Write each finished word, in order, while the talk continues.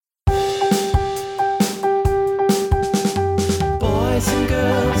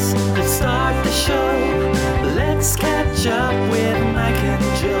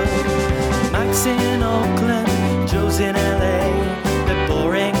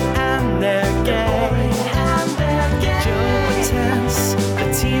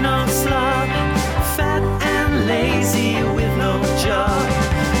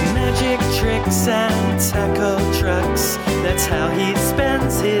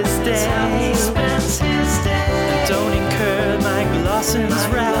his day. Don't incur Mike Lawson's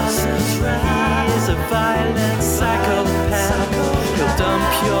wrath. He is a violent psychopath. He'll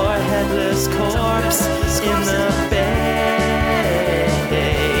dump your headless corpse in the bay.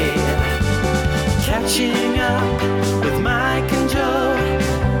 Catching up with Mike and Joe.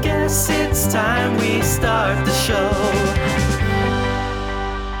 Guess it's time we start the show.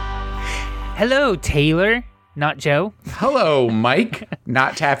 Hello, Taylor, not Joe. Hello, Mike,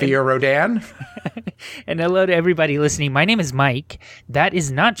 not Taffy or Rodan. And hello to everybody listening. My name is Mike. That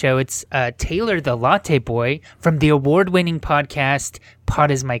is not Joe. It's Taylor, the Latte Boy, from the award-winning podcast, Pod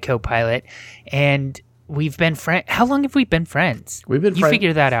is My Co-Pilot. And we've been friends. How long have we been friends? We've been You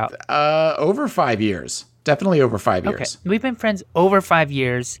figure that out. Over 5 years. Definitely over 5 years. Okay. We've been friends over 5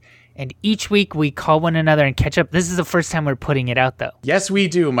 years. And each week we call one another and catch up. This is the first time we're putting it out, though. Yes, we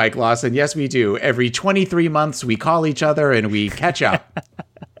do, Mike Lawson. Yes, we do. Every 23 months, we call each other and we catch up.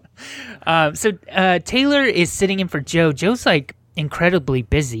 So Taylor is sitting in for Joe. Joe's like incredibly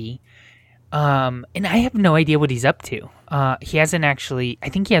busy. And I have no idea what he's up to. He hasn't actually, I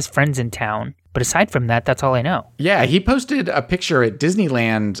think he has friends in town. But aside from that, that's all I know. Yeah, he posted a picture at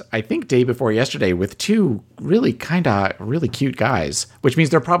Disneyland, I think day before yesterday, with two really cute guys, which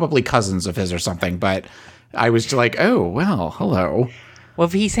means they're probably cousins of his or something. But I was just like, oh, well, hello. Well,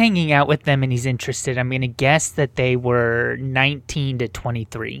 if he's hanging out with them and he's interested, I'm going to guess that they were 19 to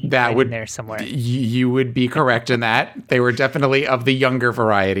 23. That would in there somewhere. You would be correct in that. They were definitely of the younger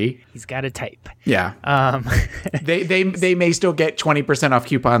variety. He's got a type. Yeah. They may still get 20% off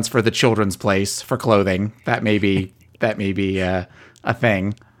coupons for the Children's Place for clothing. That may be a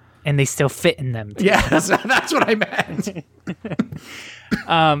thing. And they still fit in them, too. Yeah, that's what I meant.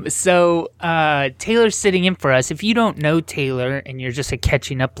 So Taylor's sitting in for us. If you don't know Taylor and you're just a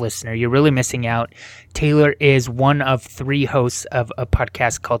catching up listener, you're really missing out. Taylor is one of 3 hosts of a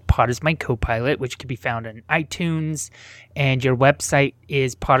podcast called Pod is My Co-Pilot, which can be found on iTunes. And your website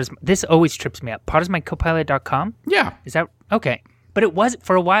is this always trips me up. podismycopilot.com? Yeah. Is that okay? But it was,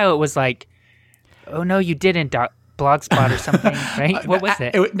 for a while, it was like, oh no, you didn't, Blogspot or something, right? What was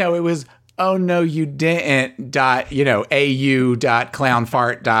it? It was, oh no, you didn't,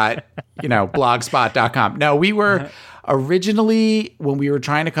 au.clownfart, blogspot.com. No, we were originally, when we were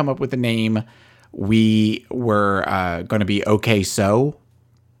trying to come up with a name, we were going to be Okay So,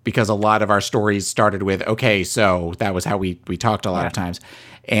 because a lot of our stories started with Okay So. That was how we talked a lot of times.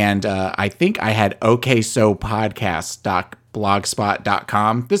 And I think I had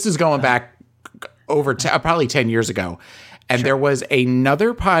okaysopodcast.blogspot.com. This is going back over probably 10 years ago. And there was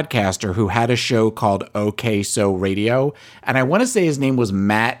another podcaster who had a show called Okay So Radio. And I want to say his name was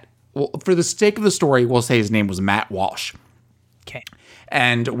Matt. Well, for the sake of the story, we'll say his name was Matt Walsh. Okay.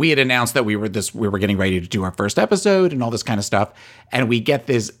 And we had announced that we were getting ready to do our first episode and all this kind of stuff. And we get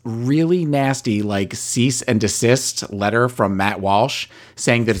this really nasty, like, cease and desist letter from Matt Walsh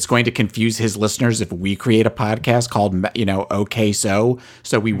saying that it's going to confuse his listeners if we create a podcast called, Okay So.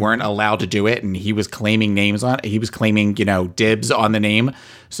 So we weren't allowed to do it. And he was claiming names on it. He was claiming, dibs on the name.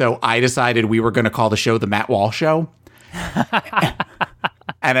 So I decided we were going to call the show The Matt Walsh Show.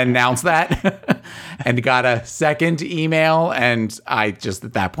 And announced that and got a second email. And I just,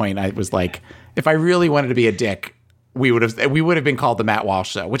 at that point, I was like, if I really wanted to be a dick, we would have been called The Matt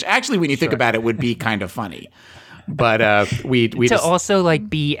Walsh Show, which actually, when you think about it, would be kind of funny. But we to just also like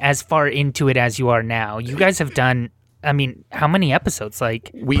be as far into it as you are now. You guys have done, I mean, how many episodes?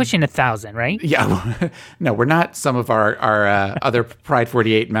 Like pushing 1,000, right? Yeah. No, we're not some of our other Pride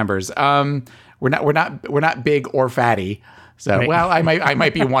 48 members. We're not big or fatty. So, right. Well, I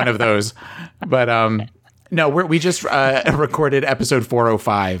might be one of those, but no, we just recorded episode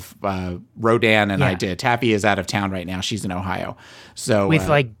 405. Rodan and I did. Taffy is out of town right now; she's in Ohio. So with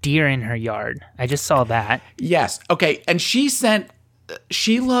like deer in her yard, I just saw that. Yes. Okay, and she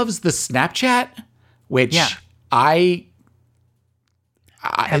loves the Snapchat, which I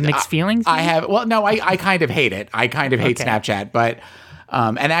have mixed feelings. I have. Well, no, I kind of hate it. I kind of hate Snapchat, but.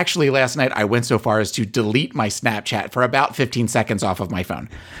 And actually, last night I went so far as to delete my Snapchat for about 15 seconds off of my phone.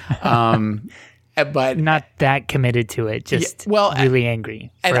 But not that committed to it, just really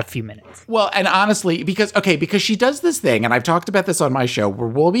angry for a few minutes. Well, and honestly, because she does this thing, and I've talked about this on my show, where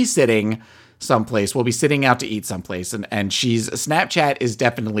we'll be sitting someplace, we'll be sitting out to eat someplace, and Snapchat is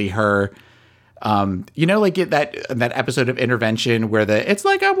definitely her You know, like that episode of Intervention where it's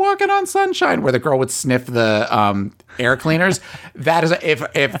like I'm walking on sunshine, where the girl would sniff the air cleaners. That is, if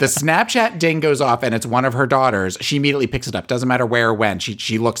the Snapchat ding goes off and it's one of her daughters, she immediately picks it up. Doesn't matter where or when.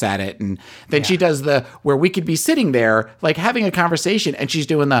 She looks at it, and then she does where we could be sitting there like having a conversation, and she's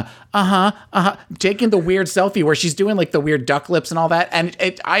doing the taking the weird selfie where she's doing like the weird duck lips and all that. And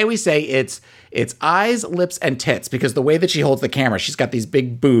I always say it's eyes, lips, and tits, because the way that she holds the camera, she's got these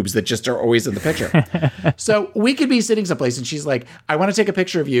big boobs that just are always in the picture. So we could be sitting someplace and she's like, I want to take a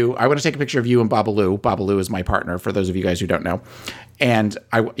picture of you. I want to take a picture of you and Babalu. Babalu is my partner, for those of you guys who don't know. And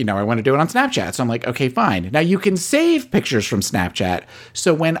I want to do it on Snapchat. So I'm like, okay, fine. Now you can save pictures from Snapchat.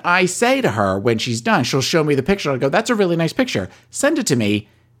 So when I say to her, when she's done, she'll show me the picture. I'll go, that's a really nice picture. Send it to me.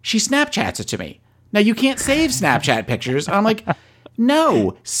 She Snapchats it to me. Now you can't save Snapchat pictures. I'm like,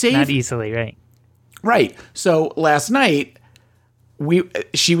 no, save. Not easily, right? Right. So last night,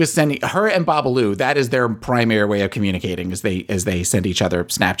 she was sending her and Babalu. That is their primary way of communicating, as they send each other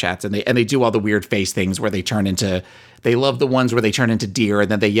Snapchats, and they do all the weird face things where they turn into. They love the ones where they turn into deer and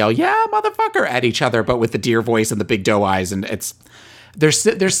then they yell, "Yeah, motherfucker," at each other, but with the deer voice and the big doe eyes, and they're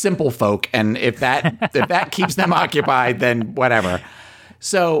simple folk, and if that keeps them occupied, then whatever.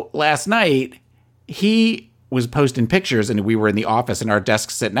 So last night he was posting pictures, and we were in the office and our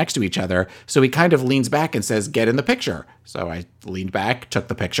desks sit next to each other. So he kind of leans back and says, "Get in the picture." So I leaned back, took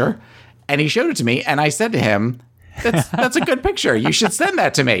the picture, and he showed it to me. And I said to him, that's a good picture. You should send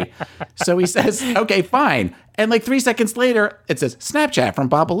that to me. So he says, okay, fine. And like 3 seconds later, it says Snapchat from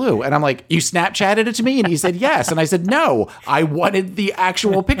Babalu. And I'm like, you Snapchatted it to me? And he said, yes. And I said, no, I wanted the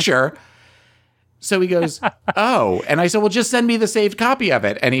actual picture. So he goes, oh. And I said, well, just send me the saved copy of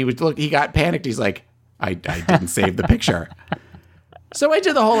it. And he got panicked. He's like, I didn't save the picture. So I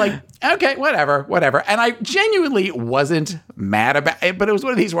did the whole like, okay, whatever. And I genuinely wasn't mad about it, but it was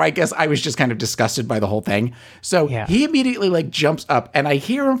one of these where I guess I was just kind of disgusted by the whole thing. So he immediately like jumps up, and I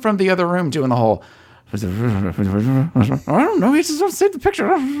hear him from the other room doing the whole, I don't know, he just saved the picture.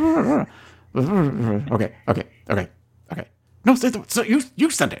 Okay. No, so you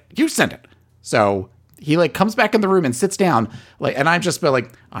send it. So he like comes back in the room and sits down, like, and I'm just going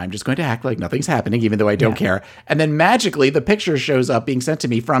to act like nothing's happening, even though I don't care. And then magically the picture shows up being sent to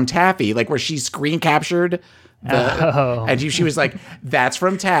me from Taffy, like where she screen captured and she was like, that's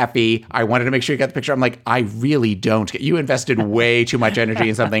from Taffy. I wanted to make sure you got the picture. I'm like, I really don't. You invested way too much energy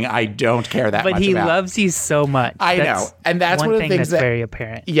in something I don't care that much about. But he loves you so much. I know. And that's one of the things that's very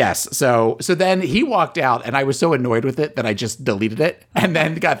apparent. Yes. So then he walked out, and I was so annoyed with it that I just deleted it, and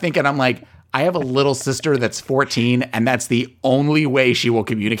then got thinking, I'm like, I have a little sister that's 14, and that's the only way she will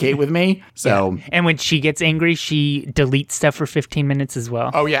communicate with me. So, and when she gets angry, she deletes stuff for 15 minutes as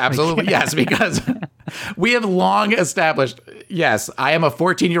well. Oh yeah, absolutely. Yes, because we have long established, yes, I am a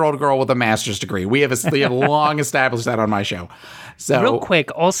 14-year-old girl with a master's degree. We have long established that on my show. So real quick,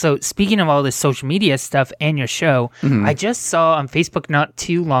 also, speaking of all this social media stuff and your show, I just saw on Facebook not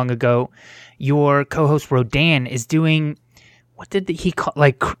too long ago, your co-host Rodan is doing, what did he call,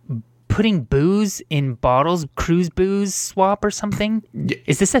 like, putting booze in bottles, cruise booze swap or something?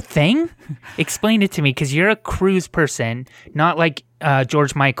 Is this a thing? Explain it to me, because you're a cruise person, not like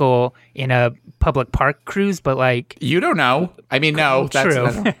George Michael in a public park cruise, but like... You don't know. I mean, no.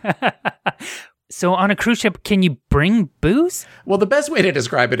 True. So on a cruise ship, can you bring booze? Well, the best way to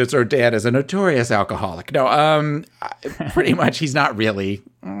describe it is Rodan is a notorious alcoholic. No, pretty much he's not really.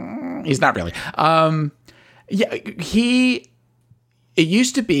 It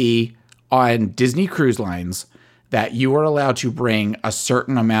used to be on Disney Cruise Lines that you were allowed to bring a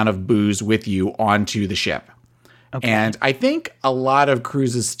certain amount of booze with you onto the ship. Okay. And I think a lot of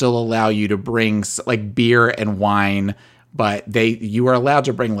cruises still allow you to bring like beer and wine, but you are allowed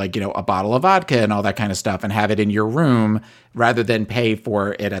to bring like, a bottle of vodka and all that kind of stuff and have it in your room rather than pay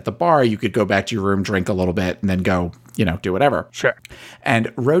for it at the bar. You could go back to your room, drink a little bit, and then go, do whatever. Sure.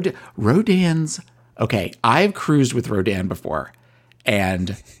 And Rodan's, okay, I've cruised with Rodan before.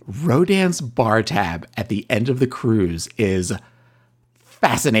 And Rodan's bar tab at the end of the cruise is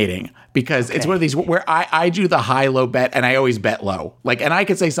fascinating because it's one of these where I do the high-low bet, and I always bet low. Like, and I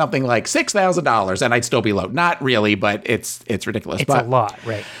could say something like $6,000 and I'd still be low. Not really, but it's ridiculous. It's a lot,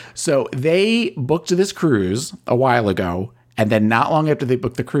 right? So they booked this cruise a while ago. And then not long after they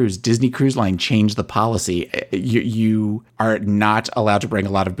booked the cruise, Disney Cruise Line changed the policy. You are not allowed to bring a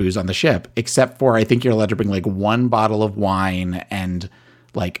lot of booze on the ship, except for I think you're allowed to bring like one bottle of wine and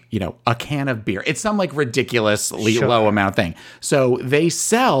like, a can of beer. It's some like ridiculously low amount thing. So they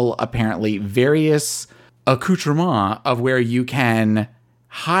sell apparently various accoutrements of where you can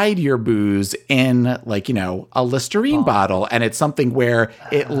hide your booze in like, you know, a Listerine bottle. And it's something where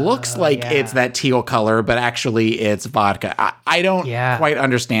it looks like it's that teal color, but actually it's vodka. I don't quite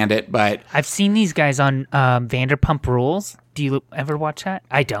understand it, but I've seen these guys on Vanderpump Rules. Do you ever watch that?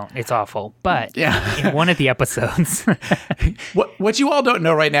 I don't. It's awful. But in one of the episodes. What you all don't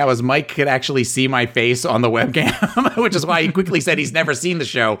know right now is Mike could actually see my face on the webcam, which is why he quickly said he's never seen the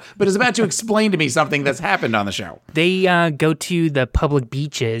show, but is about to explain to me something that's happened on the show. They go to the public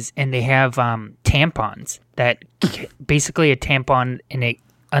beaches and they have tampons that basically a tampon and it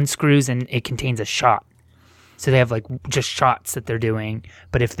unscrews and it contains a shot. So they have like just shots that they're doing.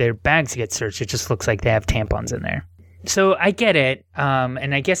 But if their bags get searched, it just looks like they have tampons in there. So I get it,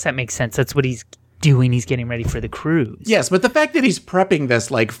 and I guess that makes sense. That's what he's doing. He's getting ready for the cruise. Yes, but the fact that he's prepping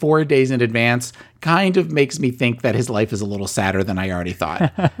this like 4 days in advance kind of makes me think that his life is a little sadder than I already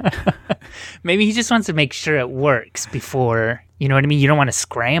thought. Maybe he just wants to make sure it works before, you know what I mean? You don't want to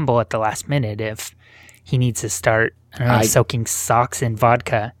scramble at the last minute if he needs to start, soaking socks in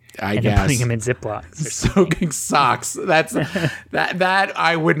vodka. And then putting them in Ziplocs. Soaking socks. That's that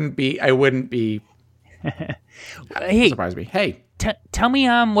I wouldn't be. Hey, surprise me. Hey, tell me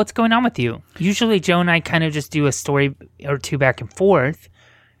what's going on with you. Usually Joe and I kind of just do a story or two back and forth.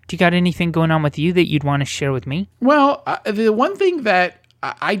 Do you got anything going on with you that you'd want to share with me? Well, the one thing that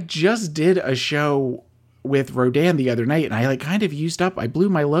I just did a show with Rodan the other night, and I like kind of used up. I blew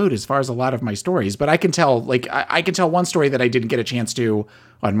my load as far as a lot of my stories, but I can tell like I can tell one story that I didn't get a chance to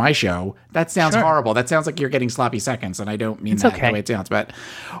on my show. That sounds horrible. That sounds like you're getting sloppy seconds, and I don't mean that the way it sounds. But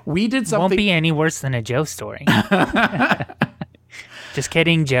we did something. Won't be any worse than a Joe story. Just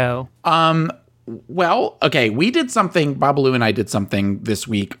kidding, Joe. Well, okay, we did something. Babalu and I did something this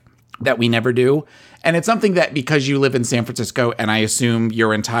week that we never do. And it's something that because you live in San Francisco and I assume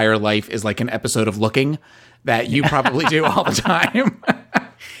your entire life is like an episode of Looking, that you probably do all the time.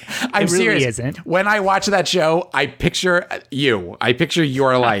 I'm really serious. Isn't. When I watch that show, I picture you. I picture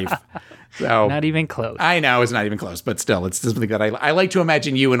your life. So not even close. I know it's not even close, but still, it's something that I like to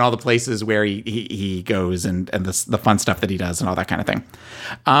imagine you in all the places where he goes and the fun stuff that he does and all that kind of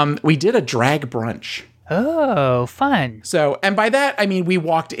thing. We did a drag brunch. Oh, fun. So, and by that, I mean, we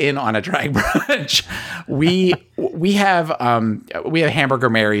walked in on a drag brunch. We have Hamburger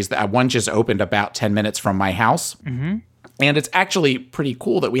Mary's that one just opened about 10 minutes from my house. Mm-hmm. And it's actually pretty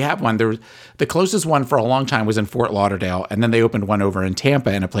cool that we have one. The closest one for a long time was in Fort Lauderdale. And then they opened one over in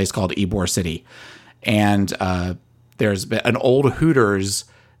Tampa in a place called Ybor City. And there's been an old Hooters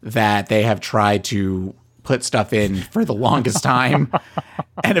that they have tried to put stuff in for the longest time.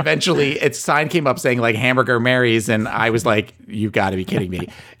 And eventually its sign came up saying like Hamburger Mary's. And I was like, you got to be kidding me.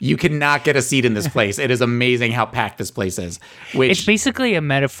 You cannot get a seat in this place. It is amazing how packed this place is. It's basically a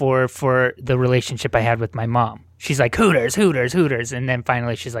metaphor for the relationship I had with my mom. She's like, Hooters, Hooters, Hooters. And then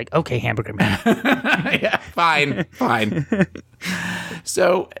finally she's like, okay, Hamburger Mary. Yeah, fine.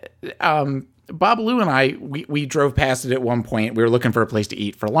 So, Babalu and I, we drove past it at one point. We were looking for a place to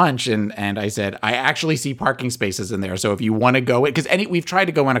eat for lunch, and I said, I actually see parking spaces in there. So if you want to go, because we've tried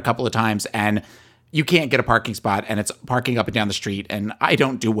to go in a couple of times, and you can't get a parking spot, and it's parking up and down the street, and I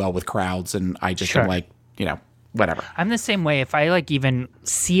don't do well with crowds, and I just am like, whatever. I'm the same way. If I like even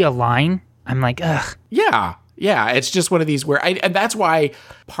see a line, I'm like, ugh. Yeah, it's just one of these where and that's why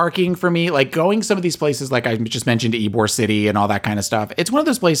parking for me, like going some of these places, like I just mentioned, Ybor City and all that kind of stuff. It's one of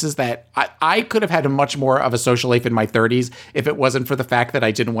those places that I could have had a much more of a social life in my 30s if it wasn't for the fact that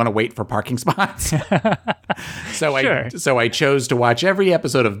I didn't want to wait for parking spots. So I chose to watch every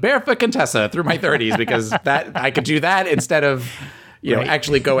episode of Barefoot Contessa through my 30s because that I could do that instead of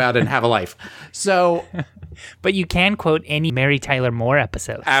actually go out and have a life. So. But you can quote any Mary Tyler Moore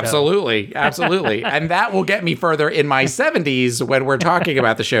episode. Absolutely. And that will get me further in my 70s when we're talking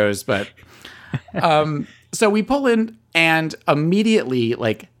about the shows. But so we pull in and immediately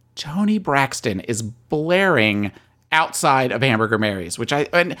like Toni Braxton is blaring outside of Hamburger Mary's, which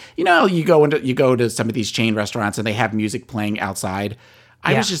you go to some of these chain restaurants and they have music playing outside.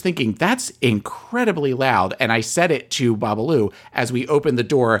 I was just thinking, that's incredibly loud. And I said it to Babalu as we open the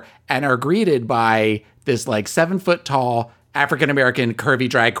door and are greeted by this like 7-foot tall African-American curvy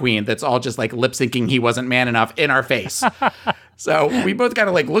drag queen that's all just like lip syncing He Wasn't Man Enough in our face. So we both kind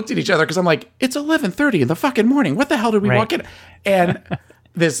of like looked at each other because I'm like, it's 11:30 in the fucking morning. What the hell did we walk in? And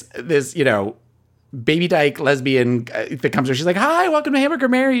this baby dyke lesbian that comes over, she's like, hi, welcome to Hamburger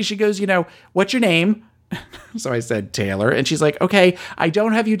Mary. She goes, what's your name? So I said, Taylor. And she's like, okay, I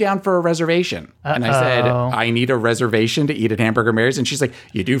don't have you down for a reservation. And I said, I need a reservation to eat at Hamburger Mary's. And she's like,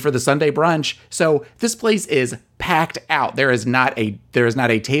 you do for the Sunday brunch. So this place is packed out. There is not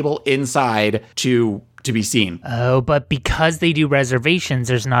a table inside to be seen. Oh, but because they do reservations,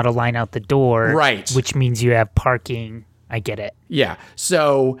 there's not a line out the door. Right. Which means you have parking. I get it. Yeah.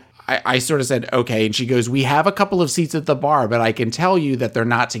 So I sort of said, okay. And she goes, we have a couple of seats at the bar, but I can tell you that they're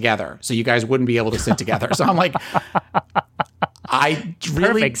not together. So you guys wouldn't be able to sit together. So I'm like, I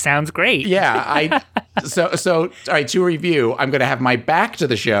really. Perfect. Sounds great. Yeah. So all right, to review, I'm going to have my back to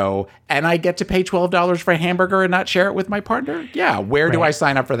the show and I get to pay $12 for a hamburger and not share it with my partner. Yeah. Where do I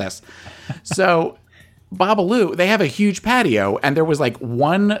sign up for this? So Babalu, they have a huge patio and there was like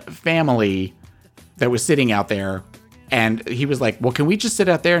one family that was sitting out there. And he was like, well, can we just sit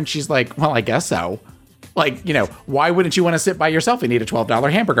out there? And she's like, well, I guess so. Like, why wouldn't you want to sit by yourself and eat a $12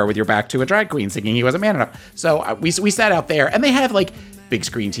 hamburger with your back to a drag queen singing he wasn't man enough? So we sat out there and they have like big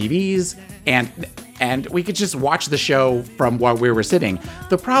screen TVs and we could just watch the show from while we were sitting.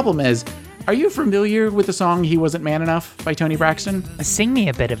 The problem is, are you familiar with the song He Wasn't Man Enough by Toni Braxton? Sing me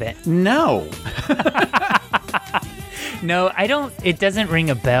a bit of it. No. No, I don't. It doesn't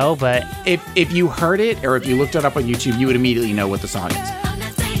ring a bell, but if you heard it or if you looked it up on YouTube, you would immediately know what the song is.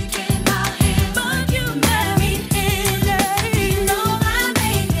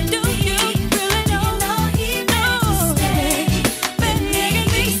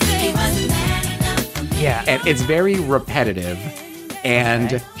 Yeah. And it's very repetitive.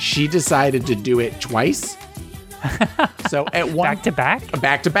 And she decided to do it twice. So at one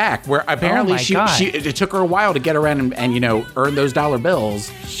back to back, where apparently it took her a while to get around and earn those dollar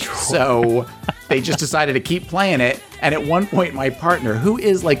bills. Sure. So they just decided to keep playing it. And at one point, my partner, who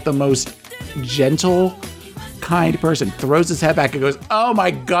is like the most gentle, kind person, throws his head back and goes, "Oh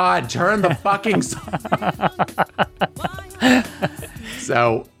my God, turn the fucking song."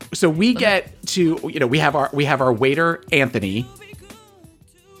 So we get to we have our waiter Anthony,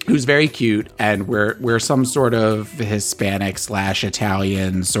 who's very cute, and we're some sort of Hispanic /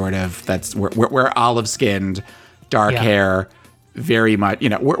 Italian sort of. We're olive skinned, dark hair, very much.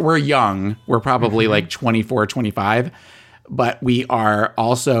 We're young. We're probably like 24, 25, but we've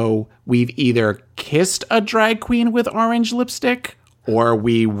either kissed a drag queen with orange lipstick, or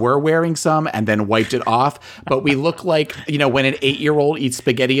we were wearing some and then wiped it off. But we look like, when an 8-year-old eats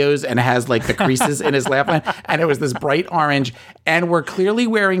SpaghettiOs and has like the creases in his lap line, and it was this bright orange, and we're clearly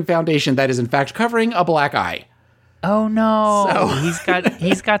wearing foundation that is in fact covering a black eye. Oh no. So,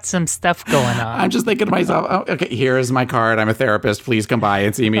 he's got some stuff going on. I'm just thinking to myself, oh, okay, here's my card. I'm a therapist. Please come by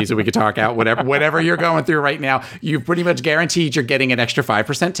and see me so we can talk out whatever you're going through right now. You've pretty much guaranteed you're getting an extra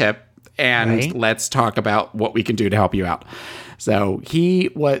 5% tip. And let's talk about what we can do to help you out. So he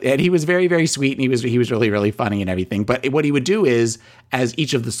was very, very sweet, and he was really, really funny and everything. But what he would do is, as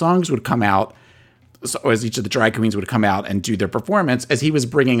each of the songs would come out, so as each of the drag queens would come out and do their performance, as he was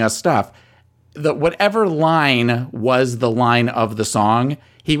bringing us stuff, whatever line was the line of the song,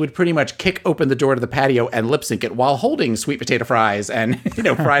 he would pretty much kick open the door to the patio and lip sync it while holding sweet potato fries and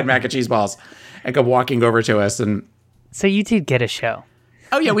fried mac and cheese balls, and come walking over to us. And so you did get a show.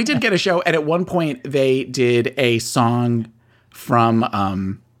 Oh yeah, we did get a show, and at one point they did a song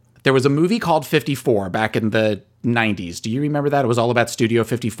from there was a movie called 54 back in the 90s. Do you remember that? It was all about Studio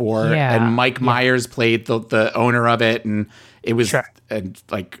 54, and Mike Myers played the owner of it, and it was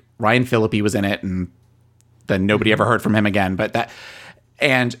like Ryan Phillippe was in it, and then nobody ever heard from him again.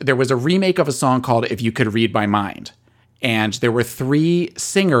 And there was a remake of a song called "If You Could Read My Mind." And there were 3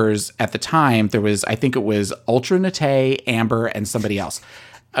 singers at the time. I think it was Ultra Nate, Amber, and somebody else.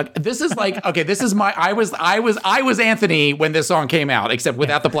 This is like, okay, this is I was Anthony when this song came out, except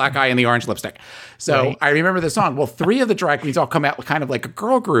without the black eye and the orange lipstick. So I remember the song. Well, 3 of the drag queens all come out kind of like a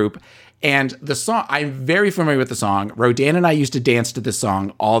girl group. And the song, I'm very familiar with the song. Rodan and I used to dance to this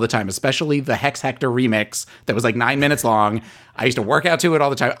song all the time, especially the Hex Hector remix that was like 9 minutes long. I used to work out to it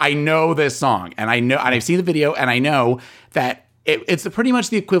all the time. I know this song, and I've seen the video, and I know that it's pretty much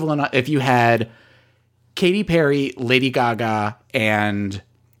the equivalent if you had Katy Perry, Lady Gaga, and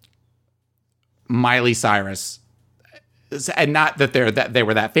Miley Cyrus, and not that they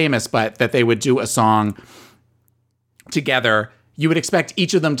were that famous, but that they would do a song together. You would expect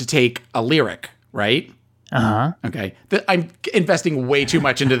each of them to take a lyric, right? Uh-huh. Okay. I'm investing way too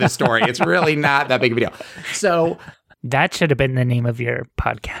much into this story. It's really not that big of a deal. So that should have been the name of your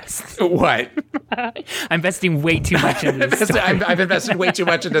podcast. What? I'm investing way too much into this story. I've invested way too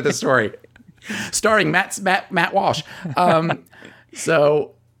much into this story. Starring Matt Walsh.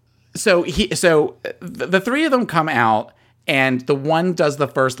 So the 3 of them come out, and the one does the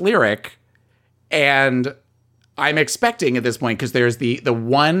first lyric, And I'm expecting at this point, because there's the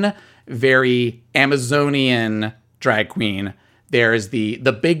one very Amazonian drag queen, there's the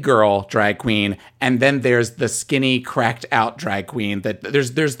big girl drag queen, and then there's the skinny, cracked out drag queen. That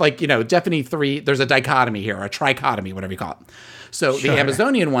there's like, definitely three. There's a dichotomy here, or a trichotomy, whatever you call it. So the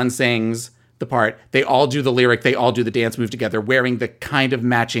Amazonian one sings the part. They all do the lyric. They all do the dance move together, wearing the kind of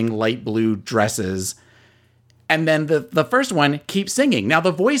matching light blue dresses. And then the first one keeps singing. Now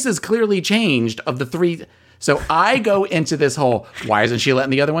the voice is clearly changed of the three. So I go into this whole, why isn't she letting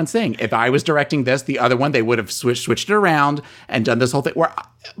the other one sing? If I was directing this, the other one, they would have switched it around and done this whole thing where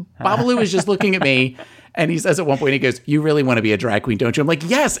Babalu is just looking at me, and he says at one point, he goes, "You really want to be a drag queen, don't you?" I'm like,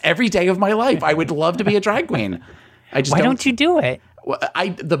 yes, every day of my life. I would love to be a drag queen. Why don't you do it? Well,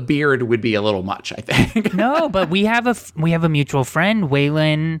 the beard would be a little much, I think. No, but we have a mutual friend,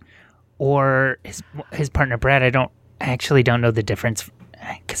 Waylon, or his partner Brad. I actually don't know the difference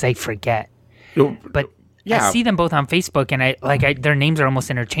because I forget. But yeah. I see them both on Facebook, and their names are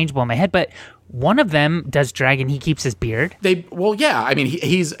almost interchangeable in my head. But one of them does drag, and he keeps his beard. Yeah. I mean,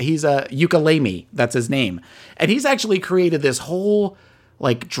 he's a Ukulele. That's his name, and he's actually created this whole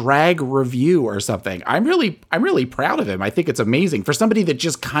like drag review or something. I'm really proud of him. I think it's amazing for somebody that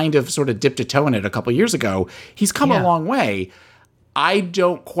just kind of sort of dipped a toe in it a couple years ago. He's come a long way. I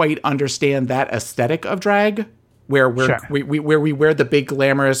don't quite understand that aesthetic of drag, where we wear the big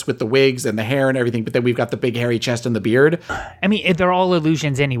glamorous with the wigs and the hair and everything, but then we've got the big hairy chest and the beard. I mean, they're all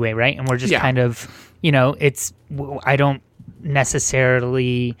illusions anyway, right? And we're just kind of, I don't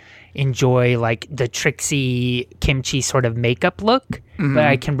necessarily enjoy like the tricksy kimchi sort of makeup look, but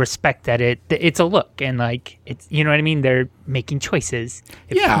I can respect that it's a look, and like it's, you know what I mean? They're making choices.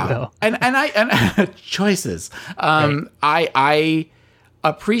 If you will. And choices. I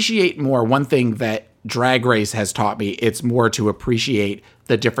appreciate more one thing that Drag Race has taught me. It's more to appreciate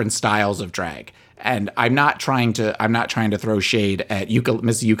the different styles of drag. And I'm not trying to throw shade at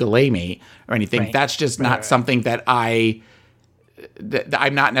Miss Ukulele or anything. Right. That's just not something that I'm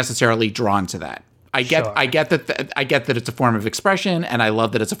not necessarily drawn to that. I get that it's a form of expression, and I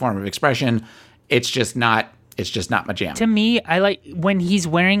love that it's a form of expression. It's just not my jam. To me, I like when he's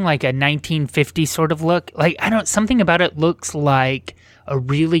wearing like a 1950s sort of look. Like, something about it looks like a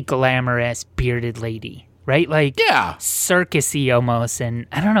really glamorous bearded lady, right? Like, circusy almost, and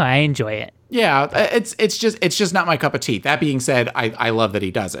I don't know, I enjoy it. Yeah, it's just not my cup of tea. That being said, I love that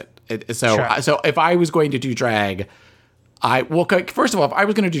he does it. So if I was going to do drag, first of all, if I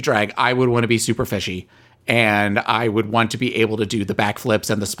was going to do drag, I would want to be super fishy, and I would want to be able to do the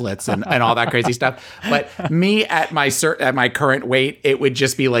backflips and the splits and all that crazy stuff. But me at my current weight, it would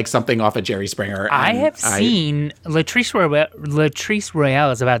just be like something off of Jerry Springer. I have seen Latrice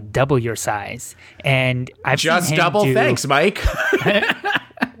Royale is about double your size, and I've just seen him double. Thanks, Mike.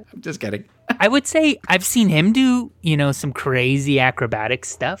 I'm just kidding. I would say I've seen him do some crazy acrobatic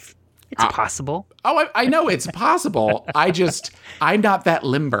stuff. It's possible. Oh, I know it's possible. I'm not that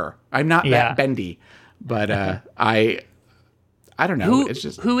limber. I'm not that bendy. But I don't know.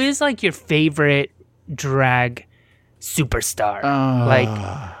 Who is like your favorite drag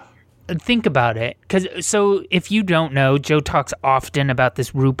superstar? Think about it. So if you don't know, Joe talks often about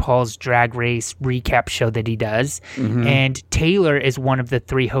this RuPaul's Drag Race recap show that he does. Mm-hmm. And Taylor is one of the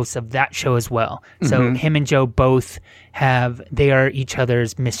three hosts of that show as well. So him and Joe both they are each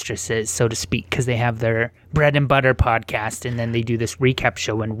other's mistresses, so to speak, because they have their bread and butter podcast, and then they do this recap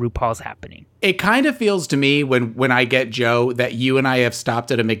show when RuPaul's happening. It kind of feels to me when I get Joe that you and I have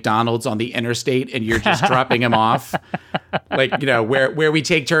stopped at a McDonald's on the interstate and you're just dropping him off. Like, where we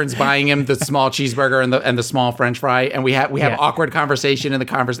take turns buying him the small cheeseburger and the small French fry, and we have awkward conversation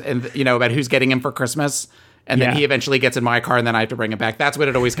about who's getting him for Christmas, and then he eventually gets in my car, and then I have to bring him back. That's what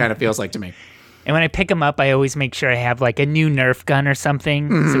it always kind of feels like to me. And when I pick him up, I always make sure I have like a new Nerf gun or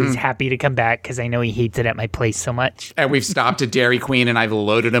something, so he's happy to come back because I know he hates it at my place so much. And we've stopped at Dairy Queen, and I've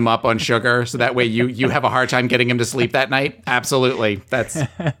loaded him up on sugar, so that way you have a hard time getting him to sleep that night. Absolutely, that's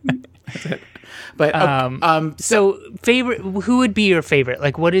it. But so favorite, who would be your favorite?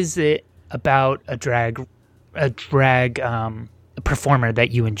 Like, what is it about a drag performer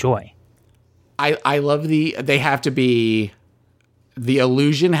that you enjoy? I love they have to be. The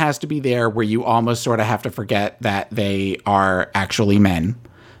illusion has to be there where you almost sort of have to forget that they are actually men.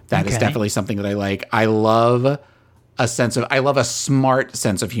 That is definitely something that I like. I love a smart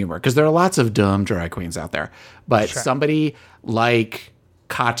sense of humor, because there are lots of dumb drag queens out there. But somebody like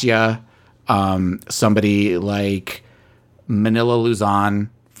Katya, somebody like Manila Luzon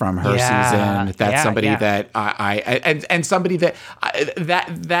from her season. That's somebody that and somebody that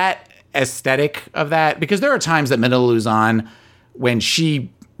aesthetic of that, because there are times that Manila Luzon, when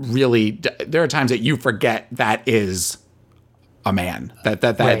she really, there are times that you forget that is a man.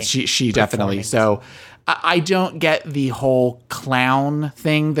 That Right. she definitely. So I don't get the whole clown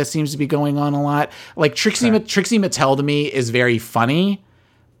thing that seems to be going on a lot. Like Trixie Mattel to me is very funny,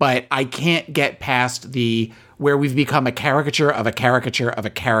 but I can't get past the where we've become a caricature of a caricature of a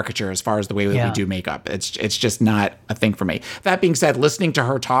caricature as far as the way that we do makeup. It's just not a thing for me. That being said, listening to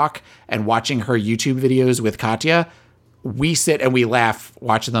her talk and watching her YouTube videos with Katya, we sit and we laugh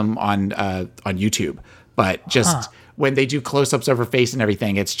watching them on YouTube. But just when they do close-ups of her face and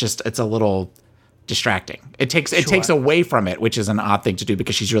everything, it's a little distracting. It takes away from it, which is an odd thing to do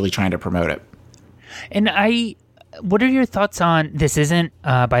because she's really trying to promote it. And what are your thoughts on this? Isn't,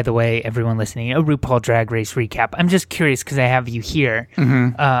 by the way, everyone listening, a RuPaul Drag Race recap. I'm just curious because I have you here.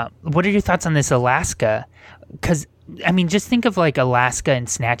 What are your thoughts on this Alaska? Because, I mean, just think of like Alaska and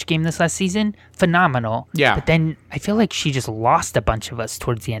Snatch Game this last season. Phenomenal. Yeah. But then I feel like she just lost a bunch of us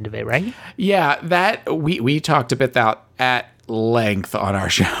towards the end of it, right? Yeah, that we talked about at length on our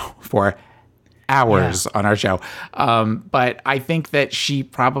show for hours on our show. But I think that she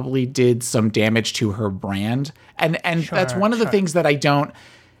probably did some damage to her brand. And that's one of the things that I don't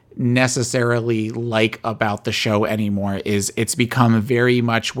necessarily like about the show anymore is it's become very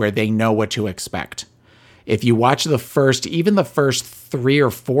much where they know what to expect. If you watch even the first 3 or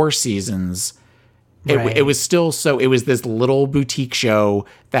 4 seasons, it was still it was this little boutique show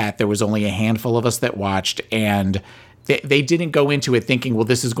that there was only a handful of us that watched, and they didn't go into it thinking, well,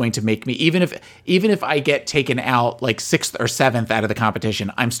 this is going to make me, even if I get taken out like 6th or 7th out of the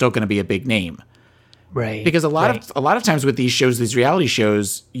competition, I'm still going to be a big name. Right. Because a lot of times with these shows, these reality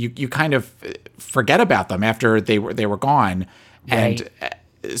shows, you kind of forget about them after they were gone. Right.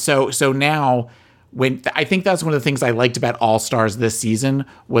 And so now I think that's one of the things I liked about All Stars this season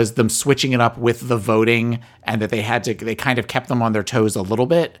was them switching it up with the voting, and that they kind of kept them on their toes a little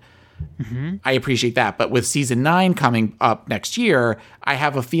bit. Mm-hmm. I appreciate that. But with season 9 coming up next year, I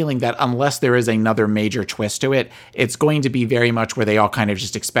have a feeling that unless there is another major twist to it, it's going to be very much where they all kind of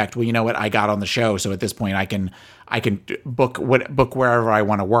just expect, well, you know what, I got on the show, so at this point I can book wherever I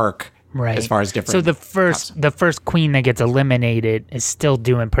want to work. Right. As far as different. So the first queen that gets eliminated is still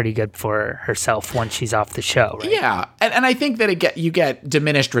doing pretty good for herself once she's off the show, right? Yeah, and I think that you get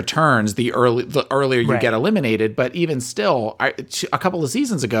diminished returns the earlier you get eliminated. But even still, a couple of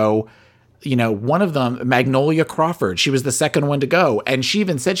seasons ago, one of them, Magnolia Crawford, she was the second one to go, and she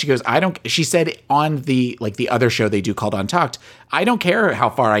even said, she said on the other show they do called Untucked, I don't care how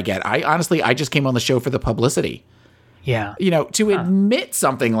far I get. I just came on the show for the publicity. Yeah. To admit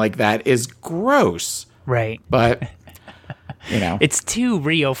something like that is gross. Right. But, it's too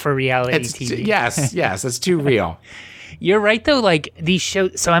real for reality TV. Yes, it's too real. You're right, though. Like these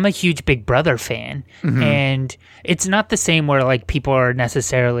shows, so I'm a huge Big Brother fan, and it's not the same where like people are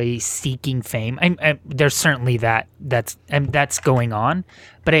necessarily seeking fame. There's certainly that's going on,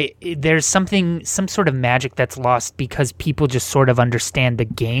 but there's some sort of magic that's lost because people just sort of understand the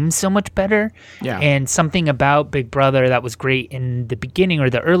game so much better. Yeah. And something about Big Brother that was great in the beginning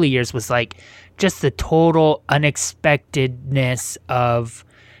or the early years was like just the total unexpectedness of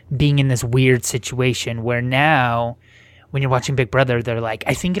being in this weird situation where now, when you're watching Big Brother, they're like,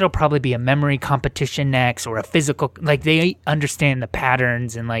 I think it'll probably be a memory competition next or a physical, like they understand the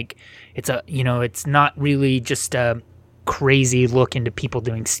patterns and like it's not really just a crazy look into people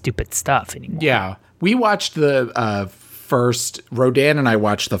doing stupid stuff anymore. Yeah. We watched Rodan and I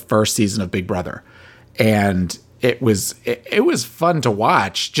watched the first season of Big Brother, and it was fun to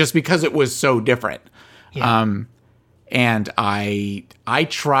watch just because it was so different. Yeah. And I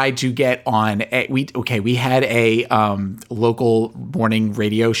tried to get on we had a local morning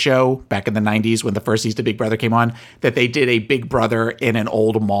radio show back in the 90s when the first season of Big Brother came on, that they did a Big Brother in an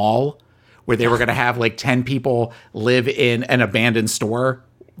old mall where they were going to have like 10 people live in an abandoned store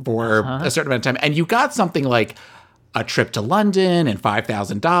for a certain amount of time. And you got something like a trip to London and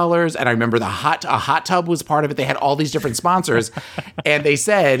 $5,000. And I remember a hot tub was part of it. They had all these different sponsors. And they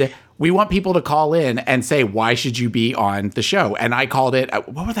said, we want people to call in and say, why should you be on the show? And I called it,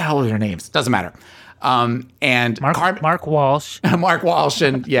 what were the hell were their names? Doesn't matter. And Mark Walsh. Mark Walsh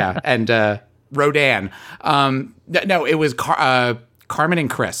and Rodan. No, it was Carmen and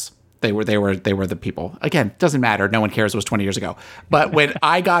Chris. They were the people. Again, doesn't matter. No one cares. It was 20 years ago. But when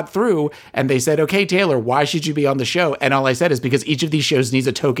I got through and they said, okay, Taylor, why should you be on the show? And all I said is because each of these shows needs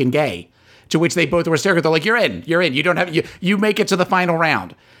a token gay, to which they both were hysterical. They're like, you're in. You don't have, you make it to the final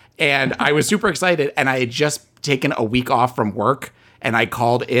round. And I was super excited. And I had just taken a week off from work. And I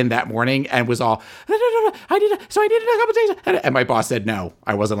called in that morning and was all, I need a couple days. And my boss said, no,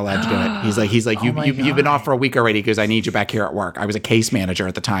 I wasn't allowed to do it. He's like, you've been off for a week already because I need you back here at work. I was a case manager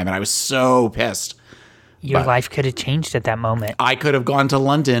at the time and I was so pissed. Your life could have changed at that moment. I could have gone to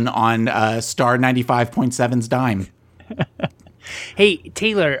London on Star 95.7's dime. Hey,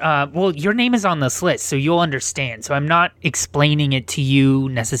 Taylor, well, your name is on this list, so you'll understand. So I'm not explaining it to you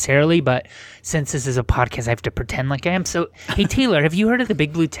necessarily, but since this is a podcast, I have to pretend like I am. So, hey, Taylor, have you heard of the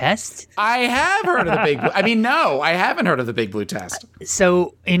Big Blue Test? I have heard of the Big Blue. I mean, no, I haven't heard of the Big Blue Test.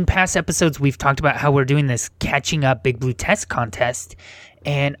 So in past episodes, we've talked about how we're doing this Catching Up Big Blue Test contest.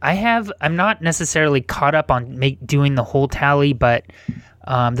 And I'm not necessarily caught up on doing the whole tally, but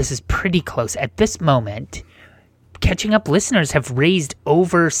this is pretty close. At this moment, Catching Up listeners have raised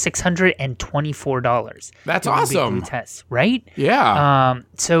over $624. That's awesome. Big Blue Test, right? Yeah.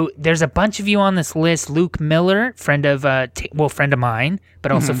 So there's a bunch of you on this list. Luke Miller, friend of mine,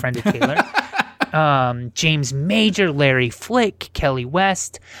 but also friend of Taylor. James Major, Larry Flick, Kelly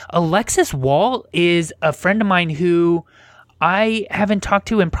West. Alexis Wall is a friend of mine who I haven't talked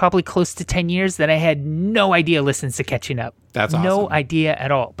to in probably close to 10 years that I had no idea listens to Catching Up. That's awesome. No idea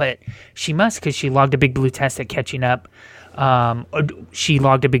at all. But she must, because she logged a Big Blue Test at Catching Up. She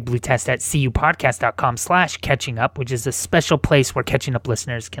logged a Big Blue Test at cupodcast.com/catching up, which is a special place where Catching Up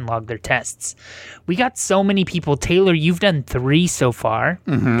listeners can log their tests. We got so many people. Taylor, you've done 3 so far.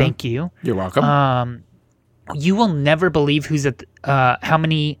 Mm-hmm. Thank you. You're welcome. You will never believe who's at how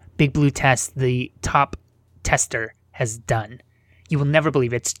many Big Blue Tests the top tester has done. You will never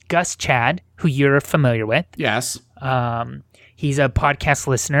believe it. It's Gus Chad, who you're familiar with. Yes. He's a podcast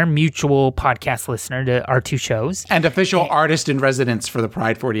listener, mutual podcast listener to our 2 shows. And official artist in residence for the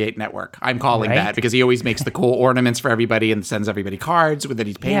Pride 48 network. I'm calling that because he always makes the cool ornaments for everybody and sends everybody cards that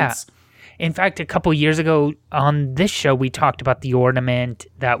he paints. Yeah. In fact, a couple years ago on this show, we talked about the ornament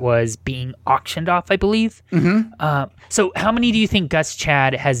that was being auctioned off, I believe. Mm-hmm. So how many do you think Gus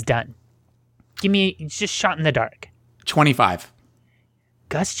Chad has done? Give me just shot in the dark. 25.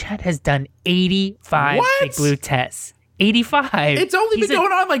 Gus Chad has done 85 Big Blue Tests. 85. It's only been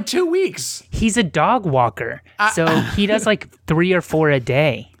going on like 2 weeks. He's a dog walker. So he does like 3 or 4 a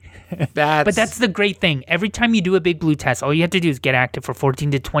day. But that's the great thing. Every time you do a Big Blue Test, all you have to do is get active for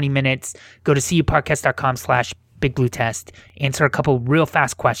 14 to 20 minutes. Go to cupodcast.com/Big Blue Test. Answer a couple real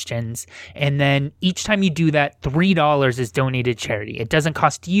fast questions. And then each time you do that, $3 is donated to charity. It doesn't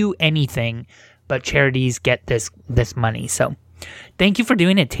cost you anything, but charities get this money. So thank you for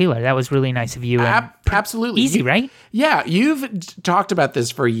doing it, Taylor. That was really nice of you. Absolutely. Easy, right? Yeah. You've talked about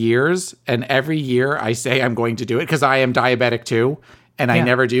this for years, and every year I say I'm going to do it because I am diabetic too, and I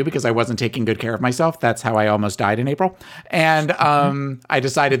never do because I wasn't taking good care of myself. That's how I almost died in April. And I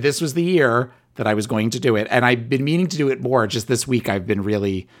decided this was the year that I was going to do it, and I've been meaning to do it more. Just this week I've been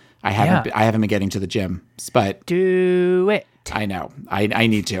really I haven't been getting to the gym, but do it. I know. I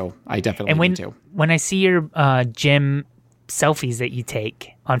need to. I definitely need to. When I see your gym selfies that you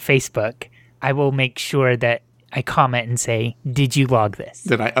take on Facebook, I will make sure that I comment and say, did you log this?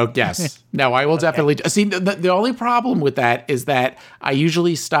 Did I? Oh, yes. No, I will definitely. See, the only problem with that is that I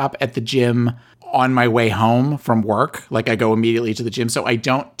usually stop at the gym on my way home from work. Like I go immediately to the gym, so I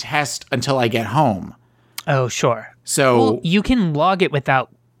don't test until I get home. Oh, sure. So you can log it without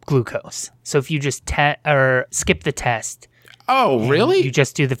glucose. So if you just skip the test. Oh, really? You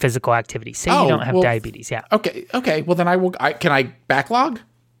just do the physical activity. Say you don't have diabetes. Yeah. Okay. Well, then I will. Can I backlog?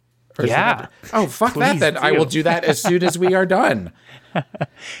 Yeah. Oh, fuck that. Then I will do that as soon as we are done.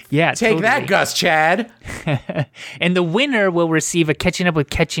 Yeah. Take that, Gus Chad. And the winner will receive a Catching Up with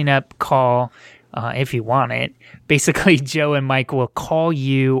Catching Up call if you want it. Basically, Joe and Mike will call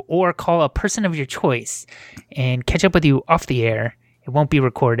you or call a person of your choice and catch up with you off the air. It won't be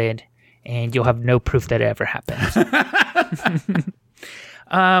recorded, and you'll have no proof that it ever happened.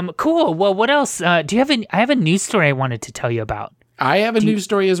 Cool. Well, what else? Do you have? I have a news story I wanted to tell you about. I have a news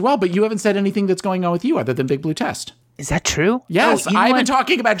story as well, but you haven't said anything that's going on with you other than Big Blue Test. Is that true? Yes, I've been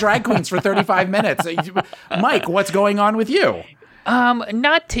talking about drag queens for 35 minutes. Mike, what's going on with you?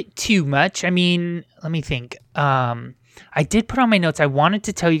 Not too much. I mean, let me think. I did put on my notes. I wanted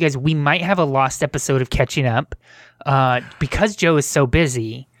to tell you guys we might have a lost episode of Catching Up. Because Joe is so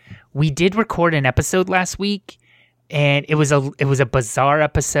busy, we did record an episode last week, and it was a bizarre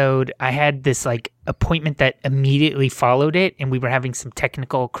episode. I had this like appointment that immediately followed it, and we were having some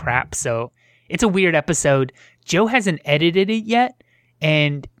technical crap. So it's a weird episode. Joe hasn't edited it yet,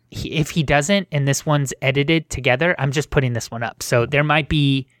 and if he doesn't, and this one's edited together, I'm just putting this one up. So there might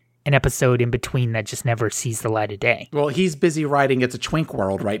be an episode in between that just never sees the light of day. Well, he's busy writing It's a Twink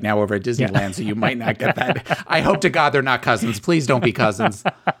World right now over at Disneyland, so you might not get that. I hope to God they're not cousins. Please don't be cousins.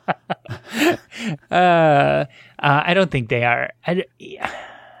 I don't think they are.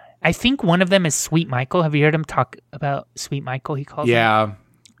 I think one of them is Sweet Michael. Have you heard him talk about Sweet Michael? He calls him? Yeah.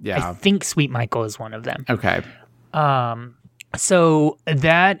 I think Sweet Michael is one of them. Okay. So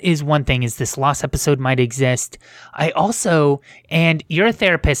that is one thing, is this lost episode might exist. I also, and you're a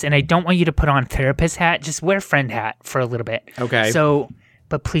therapist, and I don't want you to put on therapist hat. Just wear friend hat for a little bit. Okay. So,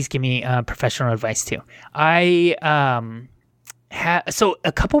 but please give me professional advice too. So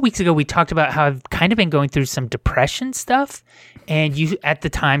a couple weeks ago, we talked about how I've kind of been going through some depression stuff. And you, at the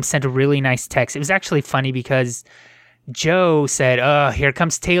time, sent a really nice text. It was actually funny because Joe said, "Oh, here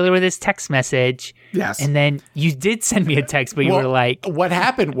comes Taylor with his text message." Yes. And then you did send me a text, but you were like, What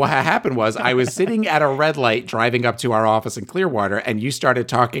happened was I was sitting at a red light driving up to our office in Clearwater, and you started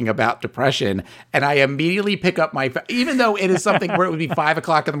talking about depression, and I immediately pick up my phone, even though it is something where it would be 5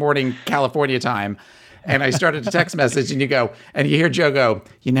 o'clock in the morning, California time. And I started a text message, and you hear Joe go,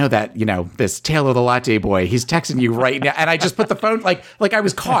 this Taylor the Latte Boy, he's texting you right now. And I just put the phone, like I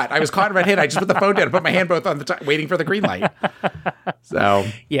was caught red-handed. I just put the phone down and put my hand both on the waiting for the green light. So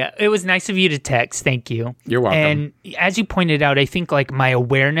yeah, it was nice of you to text. Thank you. You're welcome. And as you pointed out, I think like my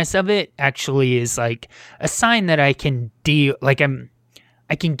awareness of it actually is like a sign that I can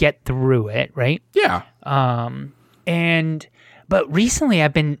I can get through it, right? Yeah. But recently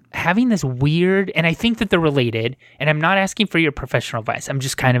I've been having this weird, and I think that they're related, and I'm not asking for your professional advice. I'm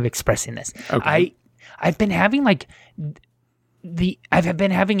just kind of expressing this. Okay. I've been having I've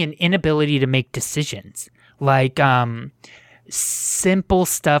been having an inability to make decisions. Like simple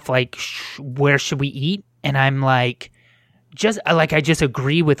stuff like where should we eat? And I'm like, I just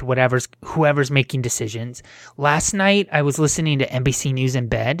agree with whoever's making decisions. Last night I was listening to NBC News in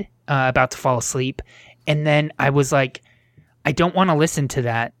bed, about to fall asleep, and then I was like, I don't want to listen to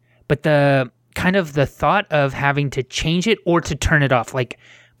that, but the thought of having to change it or to turn it off, like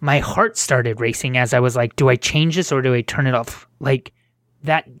my heart started racing as I was like, do I change this or do I turn it off? Like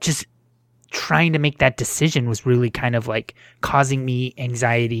that, just trying to make that decision was really kind of like causing me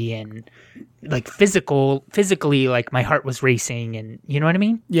anxiety and like physically, like my heart was racing, and you know what I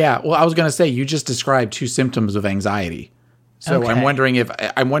mean? Yeah. Well, I was going to say, you just described 2 symptoms of anxiety. So Okay. I'm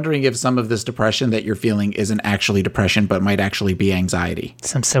wondering if some of this depression that you're feeling isn't actually depression, but might actually be anxiety.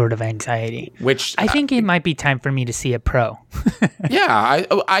 Some sort of anxiety. Which I think it might be time for me to see a pro. yeah,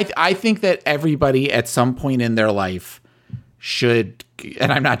 I think that everybody at some point in their life should,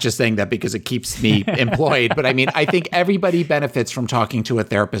 and I'm not just saying that because it keeps me employed, but I mean, I think everybody benefits from talking to a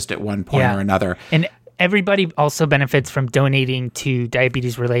therapist at one point or another. And everybody also benefits from donating to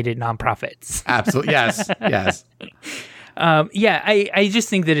diabetes-related nonprofits. Absolutely. Yes. I just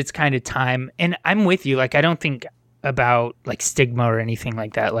think that it's kind of time, and I'm with you. Like, I don't think about like stigma or anything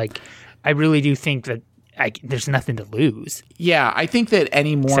like that. Like, I really do think that there's nothing to lose. Yeah, I think that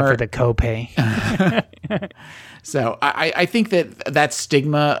Except for the copay. So I think that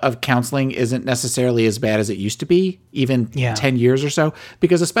stigma of counseling isn't necessarily as bad as it used to be, even 10 years or so,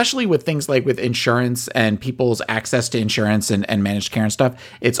 because especially with things like with insurance and people's access to insurance and managed care and stuff,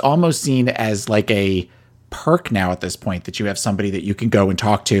 it's almost seen as like a perk now at this point that you have somebody that you can go and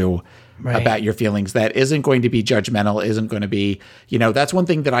talk to about your feelings that isn't going to be judgmental, isn't going to be, that's one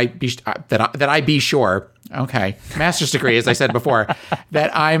thing that I be sure, okay, master's degree, as I said before,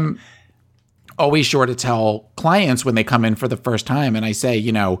 that I'm always sure to tell clients when they come in for the first time, and I say,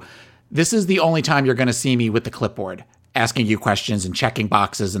 this is the only time you're going to see me with the clipboard, asking you questions and checking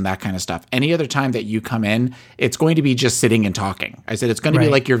boxes and that kind of stuff. Any other time that you come in, it's going to be just sitting and talking. I said, it's going to be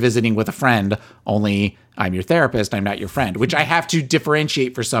like you're visiting with a friend, only I'm your therapist, I'm not your friend, which I have to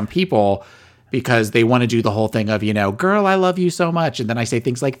differentiate for some people because they want to do the whole thing of, girl, I love you so much. And then I say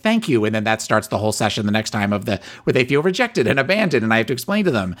things like, thank you. And then that starts the whole session the next time where they feel rejected and abandoned. And I have to explain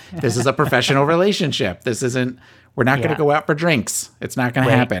to them, this is a professional relationship. We're not going to go out for drinks. It's not going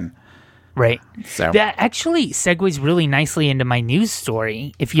to happen. Right. So that actually segues really nicely into my news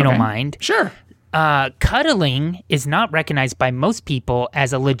story, if you don't mind. Sure. Cuddling is not recognized by most people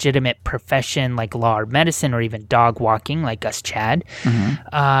as a legitimate profession like law or medicine or even dog walking like us, Chad.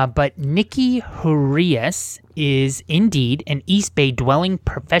 But Nikki Hurias is indeed an East Bay dwelling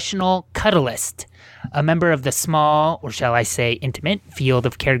professional cuddlist, a member of the small, or shall I say intimate, field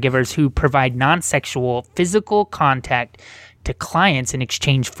of caregivers who provide non-sexual physical contact to clients in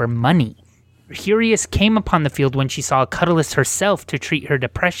exchange for money. Hurias came upon the field when she saw a cuddlist herself to treat her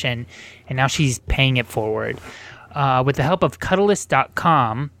depression, and now she's paying it forward. With the help of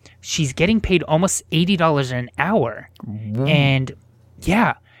Cuddlist.com, she's getting paid almost $80 an hour. And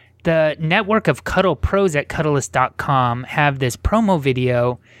the network of cuddle pros at Cuddlist.com have this promo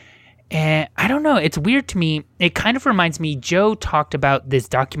video. And I don't know, it's weird to me. It kind of reminds me, Joe talked about this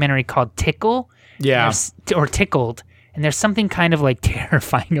documentary called Tickle. Yeah. Or Tickled. And there's something kind of like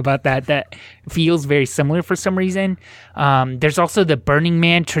terrifying about that feels very similar for some reason. There's also the Burning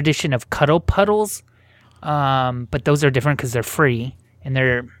Man tradition of cuddle puddles. But those are different because they're free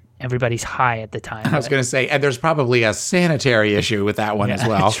and everybody's high at the time. I was going to say, and there's probably a sanitary issue with that one as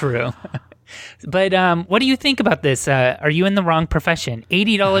well. True. But what do you think about this? Are you in the wrong profession?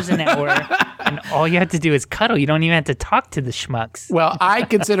 $80 an hour, and all you have to do is cuddle. You don't even have to talk to the schmucks. Well, I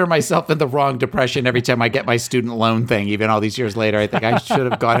consider myself in the wrong depression every time I get my student loan thing, even all these years later. I think I should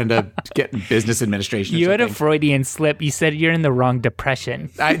have gone into getting business administration. You had a Freudian slip. You said you're in the wrong depression.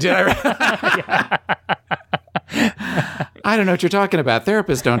 I don't know what you're talking about.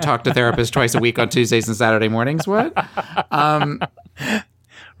 Therapists don't talk to therapists twice a week on Tuesdays and Saturday mornings. What?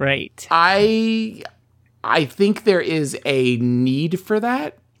 Right. I think there is a need for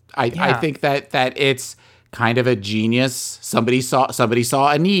that. I think that it's kind of a genius. Somebody saw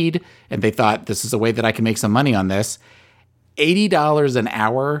a need and they thought, this is a way that I can make some money on this. $80 an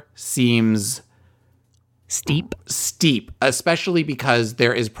hour seems steep, especially because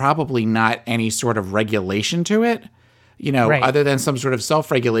there is probably not any sort of regulation to it. Right. Other than some sort of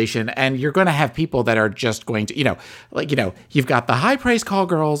self-regulation. And you're going to have people that are just going to, you've got the high-priced call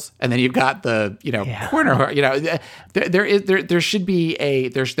girls, and then you've got the, corner, there should be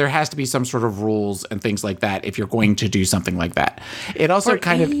there has to be some sort of rules and things like that if you're going to do something like that. It also for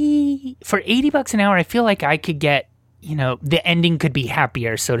 $80 an hour, I feel like I could get, the ending could be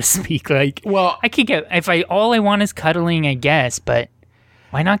happier, so to speak. Like, well, I could get, all I want is cuddling, I guess, but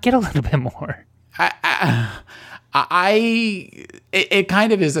why not get a little bit more? It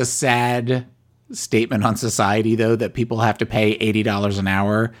kind of is a sad statement on society, though, that people have to pay $80 an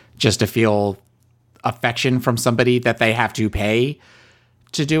hour just to feel affection from somebody that they have to pay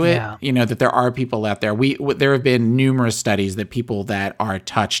to do it. Yeah. That there are people out there. There have been numerous studies that people that are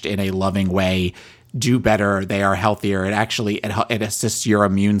touched in a loving way do better. They are healthier. It assists your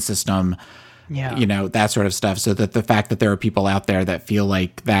immune system. Yeah. That sort of stuff. So that the fact that there are people out there that feel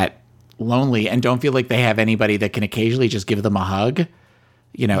like that lonely and don't feel like they have anybody that can occasionally just give them a hug,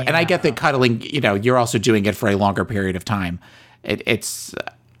 and I get that cuddling, you're also doing it for a longer period of time. It's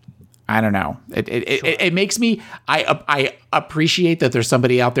I don't know. It makes me, I appreciate that there's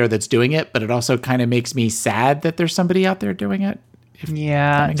somebody out there that's doing it, but it also kind of makes me sad that there's somebody out there doing it.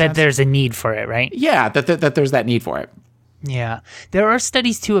 That there's a need for it, right? Yeah, that there's that need for it. Yeah. There are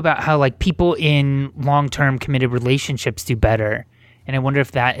studies too about how like people in long-term committed relationships do better. And I wonder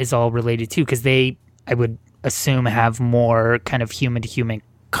if that is all related too, because I would assume, have more kind of human-to-human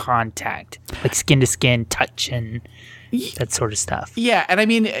contact, like skin-to-skin touch and that sort of stuff. Yeah, and I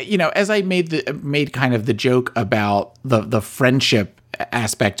mean, as I made kind of the joke about the friendship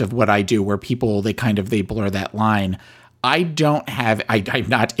aspect of what I do, where people they blur that line. I'm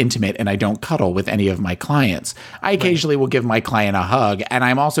not intimate and I don't cuddle with any of my clients. I occasionally will give my client a hug, and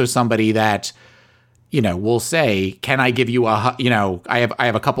I'm also somebody that will say, can I give you a hug? I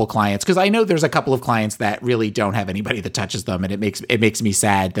have a couple of clients, because I know there's a couple of clients that really don't have anybody that touches them, and it makes me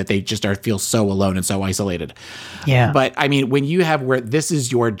sad that they just feel so alone and so isolated. Yeah. But I mean, when you have where this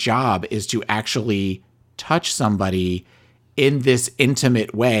is your job is to actually touch somebody in this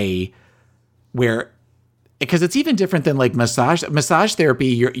intimate way, because it's even different than like massage therapy.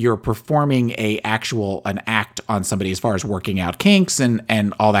 You're performing an act on somebody as far as working out kinks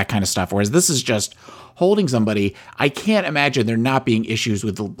and all that kind of stuff. Whereas this is just holding somebody. I can't imagine there not being issues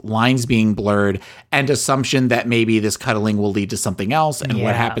with the lines being blurred and assumption that maybe this cuddling will lead to something else and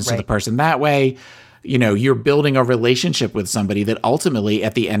what happens to the person that way. You're building a relationship with somebody that ultimately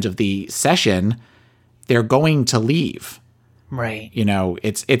at the end of the session, they're going to leave. Right.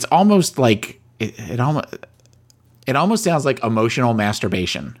 It's almost like it almost sounds like emotional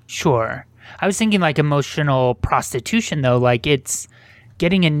masturbation. Sure. I was thinking like emotional prostitution, though. Like it's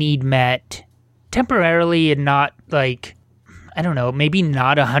getting a need met temporarily and not like, I don't know, maybe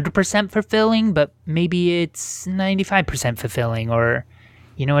not 100% fulfilling, but maybe it's 95% fulfilling, or,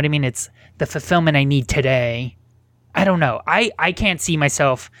 you know what I mean? It's the fulfillment I need today. I don't know. I can't see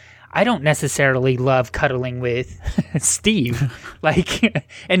myself. I don't necessarily love cuddling with Steve,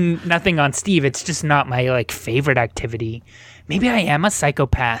 and nothing on Steve. It's just not my like favorite activity. Maybe I am a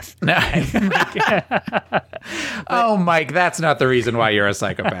psychopath. Oh, Mike, that's not the reason why you're a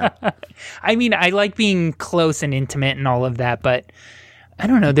psychopath. I mean, I like being close and intimate and all of that, but I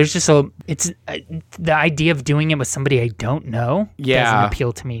don't know. There's just the idea of doing it with somebody I don't know doesn't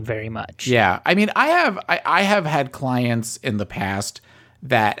appeal to me very much. Yeah. I mean, I have had clients in the past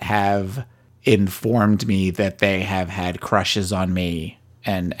that have informed me that they have had crushes on me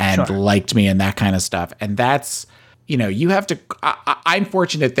and Sure. liked me and that kind of stuff. And that's, you have to, I'm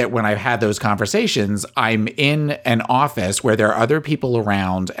fortunate that when I've had those conversations, I'm in an office where there are other people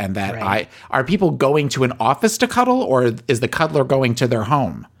around, and that Right. are people going to an office to cuddle, or is the cuddler going to their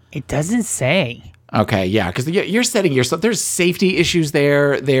home? It doesn't say. Okay. Yeah. Because you're setting yourself, there's safety issues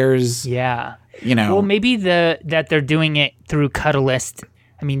there. There's, Yeah. Well, Well, maybe that they're doing it through Cuddlist.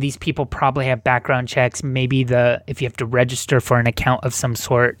 I mean, these people probably have background checks. Maybe if you have to register for an account of some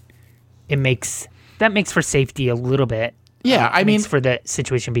sort, that makes for safety a little bit. Yeah, I mean, Makes for the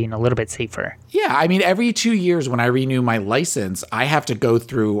situation being a little bit safer. yeah, I mean, every 2 years when I renew my license, I have to go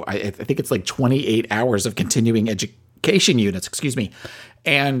through, I think it's like 28 hours of continuing education units, excuse me.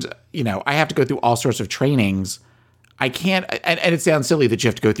 And, I have to go through all sorts of trainings. I can't, and it sounds silly that you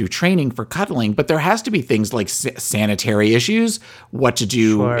have to go through training for cuddling, but there has to be things like sanitary issues, what to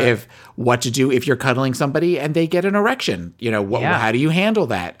do Sure. if you're cuddling somebody and they get an erection, Yeah. how do you handle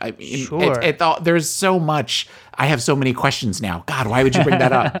that? I mean, Sure. there's so much. I have so many questions now. God, why would you bring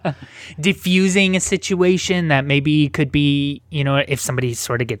that up? Diffusing a situation that maybe could be, if somebody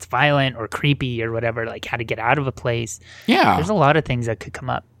sort of gets violent or creepy or whatever, like how to get out of a place. Yeah. There's a lot of things that could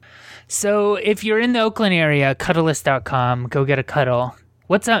come up. So if you're in the Oakland area, Cuddlist.com, go get a cuddle.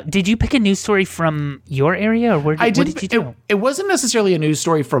 What's up? Did you pick a news story from your area, or what did you do? It wasn't necessarily a news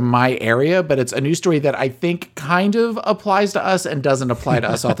story from my area, but it's a news story that I think kind of applies to us and doesn't apply to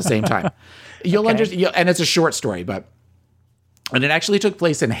us all at the same time. You'll understand, and it's a short story, and it actually took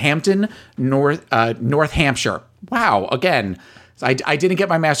place in Hampton, North Hampshire. Wow, again, I didn't get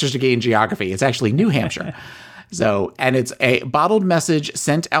my master's degree in geography. It's actually New Hampshire. So, and it's a bottled message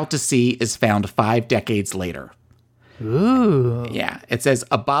sent out to sea is found 5 decades later. Ooh. Yeah, it says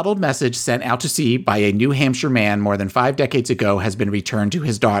a bottled message sent out to sea by a New Hampshire man more than 5 decades ago has been returned to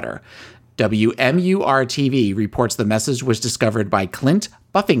his daughter. WMUR TV reports the message was discovered by Clint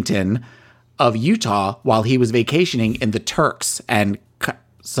Buffington of Utah while he was vacationing in the Turks and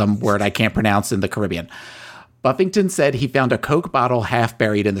some word I can't pronounce in the Caribbean. Buffington said he found a Coke bottle half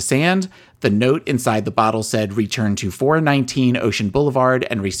buried in the sand. The note inside the bottle said, return to 419 Ocean Boulevard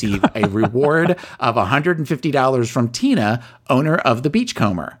and receive a reward of $150 from Tina, owner of the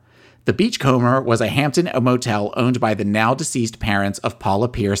Beachcomber. The Beachcomber was a Hampton motel owned by the now deceased parents of Paula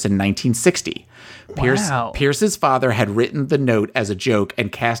Pierce in 1960. Wow. Pierce's father had written the note as a joke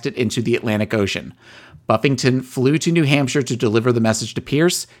and cast it into the Atlantic Ocean. Buffington flew to New Hampshire to deliver the message to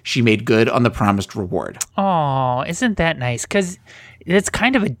Pierce. She made good on the promised reward. Oh, isn't that nice? Because it's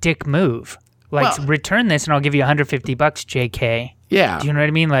kind of a dick move. Like, Well- return this and I'll give you $150, JK. Yeah. Do you know what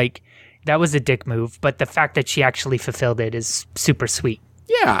I mean? Like, that was a dick move, but the fact that she actually fulfilled it is super sweet.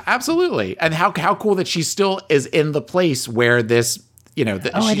 Yeah, absolutely. And how cool that she still is in the place where this, I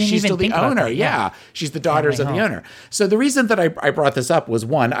didn't she's even still the think about owner. that, Yeah. yeah. She's the daughters of the owner. So the reason that I brought this up was,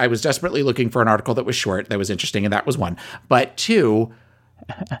 one, I was desperately looking for an article that was short, that was interesting, and that was one. But two,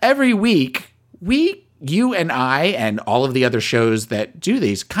 every week, you and I and all of the other shows that do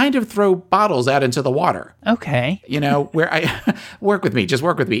these kind of throw bottles out into the water. Okay. Where I work with me,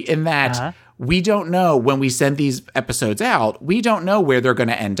 in that we don't know when we send these episodes out, we don't know where they're going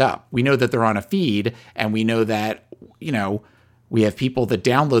to end up. We know that they're on a feed, and we know that, we have people that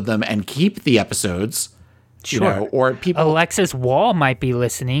download them and keep the episodes, Sure. or people. Alexis Wall might be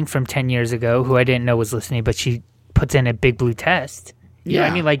listening from 10 years ago, who I didn't know was listening, but she puts in a Big Blue Test. You know what I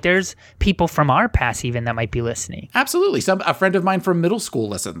Yeah. mean? Like, there's people from our past even that might be listening. Absolutely. A friend of mine from middle school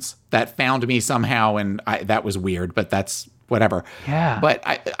listens that found me somehow, and that was weird, but that's whatever. Yeah. But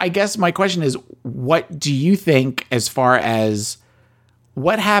I guess my question is, what do you think as far as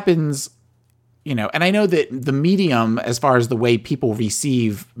what happens, and I know that the medium, as far as the way people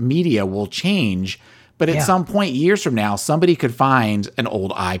receive media, will change, but at Yeah. some point years from now, somebody could find an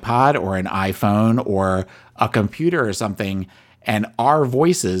old iPod or an iPhone or a computer or something, and our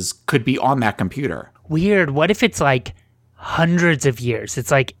voices could be on that computer. Weird. What if it's like hundreds of years? It's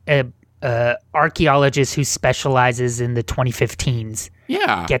like a archaeologist who specializes in the 2015s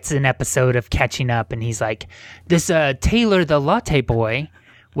Yeah. gets an episode of Catching Up, and he's like, this Taylor the Latte Boy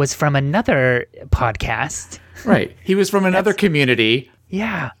was from another podcast. Right. He was from another community,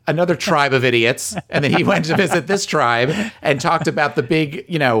 Yeah. another tribe of idiots, and then he went to visit this tribe and talked about the big,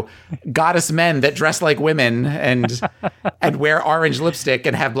 goddess men that dress like women and wear orange lipstick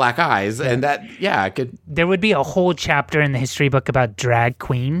and have black eyes. And that, it could. There would be a whole chapter in the history book about drag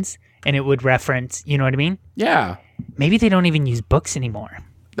queens, and it would reference, you know what I mean? Yeah. Maybe they don't even use books anymore.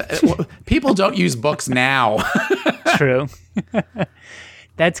 People don't use books now. True.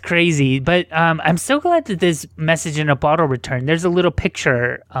 That's crazy. But I'm so glad that this message in a bottle returned. There's a little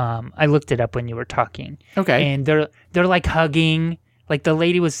picture. I looked it up when you were talking. Okay. And they're like hugging. Like the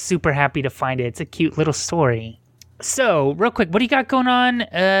lady was super happy to find it. It's a cute little story. So, real quick, what do you got going on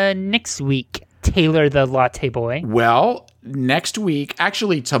next week, Taylor the Latte Boy? Well, next week,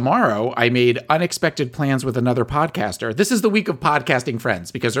 actually tomorrow, I made unexpected plans with another podcaster. This is the week of podcasting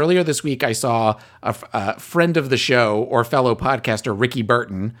friends, because earlier this week I saw a friend of the show or fellow podcaster, Ricky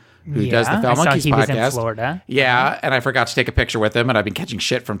Burton, who does the Foul Monkeys he podcast. was in Florida. Yeah, and I forgot to take a picture with him, and I've been catching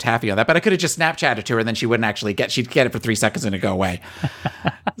shit from Taffy on that. But I could have just Snapchatted to her, and then she wouldn't actually she'd get it for 3 seconds and it'd go away.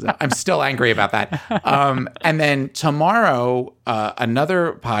 So I'm still angry about that. And then tomorrow,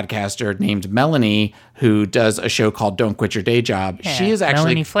 another podcaster named Melanie, who does a show called Don't Quit Your Day Job. Yeah, She is actually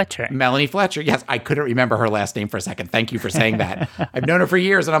Melanie Fletcher. Melanie Fletcher. Yes, I couldn't remember her last name for a second. Thank you for saying that. I've known her for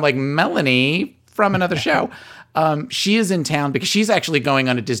years, and I'm like, Melanie from another show. She is in town because she's actually going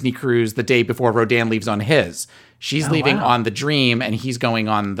on a Disney cruise the day before Rodan leaves on his. She's leaving on the Dream, and he's going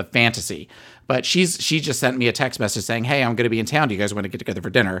on the Fantasy. But she just sent me a text message saying, hey, I'm going to be in town. Do you guys want to get together for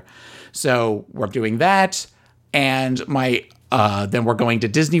dinner? So we're doing that. And then we're going to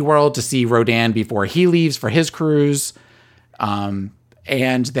Disney World to see Rodan before he leaves for his cruise.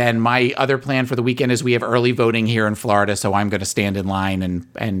 And then my other plan for the weekend is we have early voting here in Florida. So I'm going to stand in line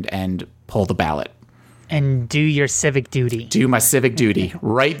and pull the ballot. And do your civic duty. Do my civic duty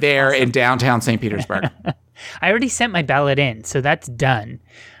right there in downtown St. Petersburg. I already sent my ballot in, so that's done.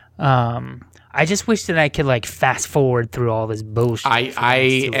 I just wish that I could like fast forward through all this bullshit.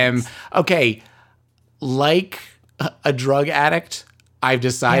 I am okay. Like a drug addict, I've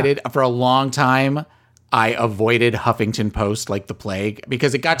decided for a long time I avoided Huffington Post like the plague,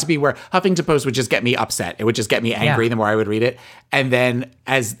 because it got to be where Huffington Post would just get me upset. It would just get me angry the more I would read it. And then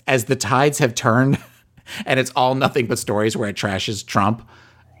as the tides have turned and it's all nothing but stories where it trashes Trump,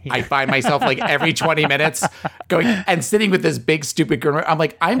 I find myself like every 20 minutes going and sitting with this big stupid grin. I'm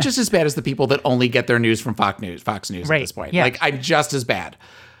like, I'm just as bad as the people that only get their news from Fox News at this point. Yeah. Like, I'm just as bad.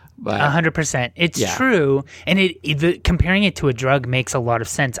 But 100%. It's true. And comparing it to a drug makes a lot of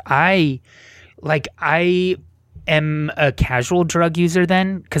sense. I am a casual drug user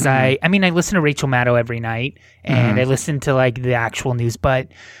then, because I listen to Rachel Maddow every night, and I listen to like the actual news, but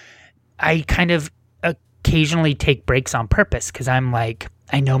I kind of occasionally take breaks on purpose, because I'm like,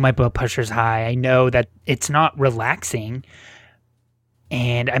 I know my blood pressure's high. I know that it's not relaxing,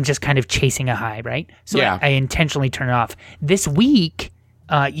 and I'm just kind of chasing a high, right? So I intentionally turn it off. This week,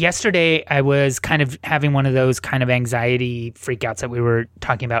 yesterday, I was kind of having one of those kind of anxiety freakouts that we were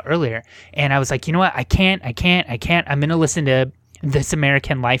talking about earlier. And I was like, you know what? I can't. I'm going to listen to This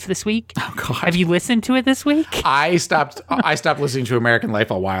American Life this week. Oh, God. Have you listened to it this week? I stopped listening to American Life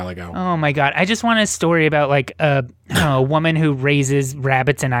a while ago. Oh my God. I just want a story about like a woman who raises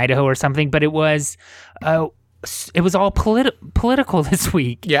rabbits in Idaho or something, but it was all political this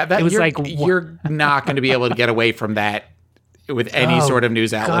week. Yeah, it was you're not going to be able to get away from that with any sort of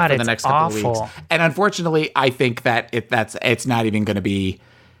news outlet for the next couple of weeks. And unfortunately, I think that it's not even going to be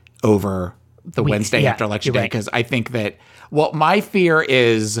over the Wednesday after Election Day, because I think that, well, my fear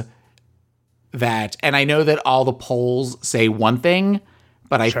is that, and I know that all the polls say one thing,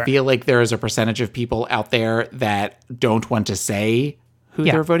 but I feel like there is a percentage of people out there that don't want to say who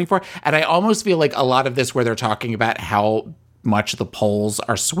they're voting for. And I almost feel like a lot of this where they're talking about how much the polls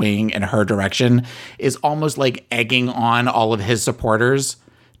are swinging in her direction is almost like egging on all of his supporters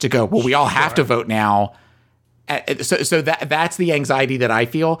to go, well, we all have to vote now. So that's the anxiety that I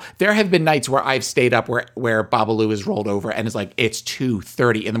feel. There have been nights where I've stayed up where Babalu is rolled over and is like, it's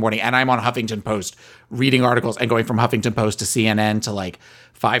 2:30 in the morning, and I'm on Huffington Post reading articles and going from Huffington Post to CNN to like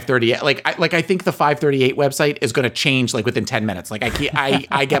 5:30. I think the 538 website is going to change like within 10 minutes. Like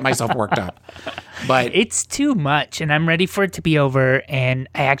I get myself worked up, but it's too much, and I'm ready for it to be over. And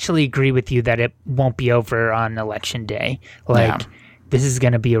I actually agree with you that it won't be over on Election Day. This is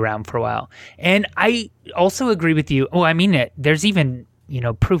going to be around for a while. And I also agree with you. Oh, I mean, there's even,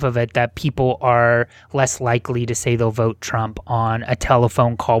 proof of it that people are less likely to say they'll vote Trump on a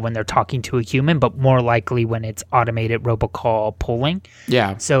telephone call when they're talking to a human, but more likely when it's automated robocall polling.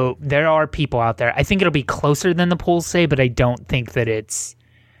 Yeah. So there are people out there. I think it'll be closer than the polls say, but I don't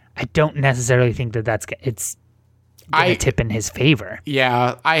necessarily think that it's going to tip in his favor.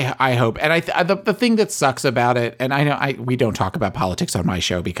 Yeah, I hope. And the thing that sucks about it, and I know we don't talk about politics on my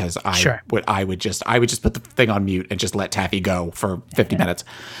show because I would just put the thing on mute and just let Taffy go for 50 minutes.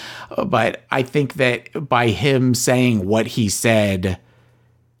 But I think that by him saying what he said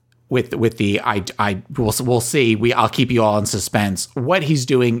with the we'll see, I'll keep you all in suspense. What he's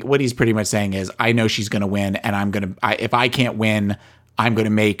doing, what he's pretty much saying is, I know she's going to win, and if I can't win, I'm going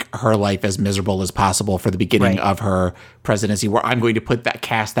to make her life as miserable as possible for the beginning of her presidency, where I'm going to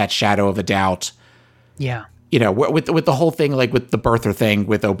cast that shadow of a doubt. Yeah. You know, with the whole thing, like with the birther thing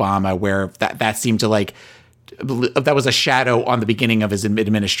with Obama, where that seemed to like, that was a shadow on the beginning of his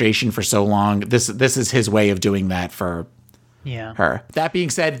administration for so long. This is his way of doing that for her. That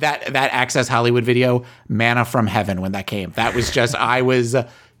being said, that Access Hollywood video, manna from heaven when that came. That was just, I was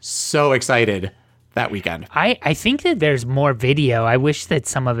so excited that weekend. I think that there's more video. I wish that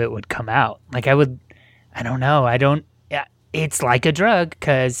some of it would come out. Like I don't know. It's like a drug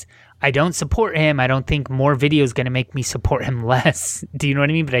because I don't support him. I don't think more video is going to make me support him less. Do you know what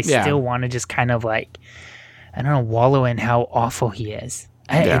I mean? But I still want to just kind of like, I don't know, wallow in how awful he is.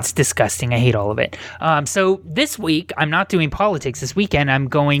 It's disgusting. I hate all of it. So this week, I'm not doing politics. This weekend, I'm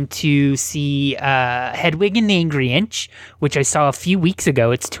going to see Hedwig and the Angry Inch, which I saw a few weeks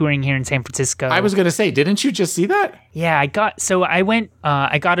ago. It's touring here in San Francisco. I was going to say, didn't you just see that? Yeah, I got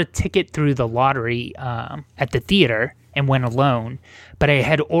a ticket through the lottery at the theater and went alone. But I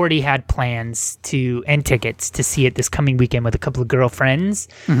had already had plans and tickets to see it this coming weekend with a couple of girlfriends.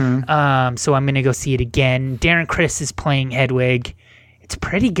 Mm-hmm. So I'm going to go see it again. Darren Criss is playing Hedwig. It's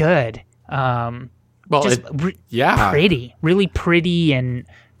pretty good. Pretty, really pretty and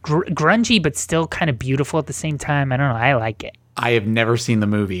grungy, but still kind of beautiful at the same time. I don't know. I like it. I have never seen the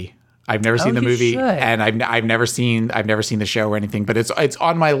movie. I've never seen the movie, and I've never seen the show or anything. But it's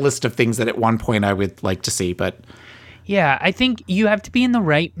on my list of things that at one point I would like to see. But yeah, I think you have to be in the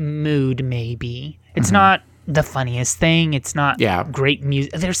right mood. Maybe it's not the funniest thing. It's not great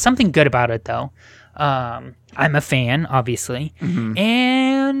music. There's something good about it though. I'm a fan, obviously,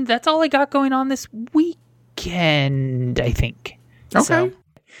 and that's all I got going on this weekend, I think. Okay. So,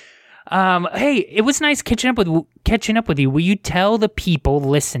 hey, it was nice catching up with you. Will you tell the people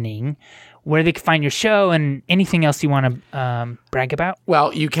listening where they can find your show and anything else you want to brag about?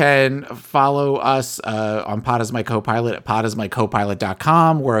 Well, you can follow us on Pod as My Co-Pilot at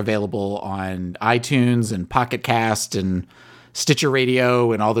podasmycopilot.com. We're available on iTunes and Pocket Cast and Stitcher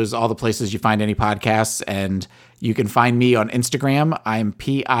Radio and all the places you find any podcasts. And you can find me on Instagram. I'm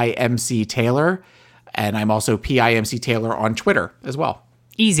PIMC Taylor, and I'm also PIMC Taylor on Twitter as well.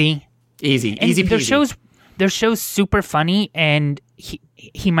 Easy peasy. Their show's super funny, and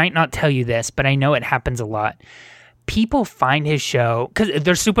he might not tell you this, but I know it happens a lot. People find his show because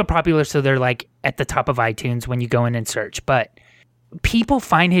they're super popular, so they're like at the top of iTunes when you go in and search. But people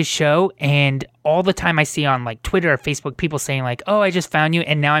find his show, and all the time I see on like Twitter or Facebook people saying like, "Oh, I just found you,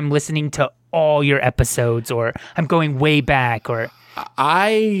 and now I'm listening to all your episodes," or "I'm going way back," or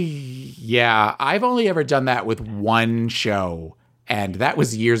I've only ever done that with one show. And that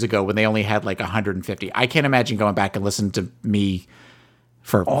was years ago when they only had like 150. I can't imagine going back and listening to me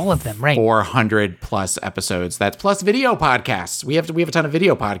for all of them, right? 400 plus episodes. That's plus video podcasts. We have a ton of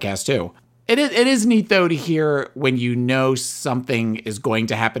video podcasts too. It is neat though to hear when you know something is going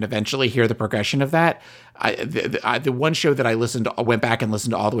to happen eventually. Hear the progression of that. The one show that I went back and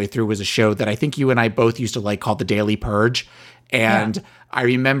listened to all the way through was a show that I think you and I both used to like called The Daily Purge, and I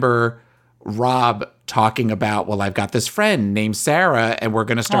remember Rob talking about, well, I've got this friend named Sarah, and we're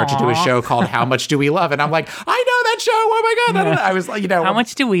going to start to do a show called How Much Do We Love? And I'm like, I know that show. Oh my God. I was like, How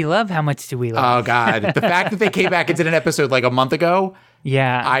much do we love? How much do we love? Oh God. The fact that they came back and did an episode like a month ago.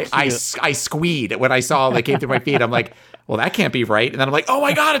 Yeah. I squeed when I saw they came through my feed. I'm like, well, that can't be right. And then I'm like, oh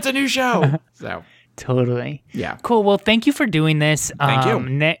my God, it's a new show. So totally. Yeah. Cool. Well, thank you for doing this. Thank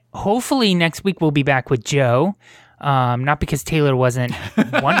you. Hopefully next week we'll be back with Joe. Not because Taylor wasn't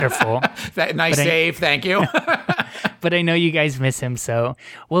wonderful. Nice save. Thank you. But I know you guys miss him. So,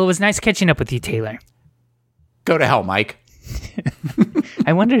 well, it was nice catching up with you, Taylor. Go to hell, Mike.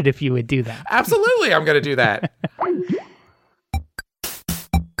 I wondered if you would do that. Absolutely. I'm going to do that.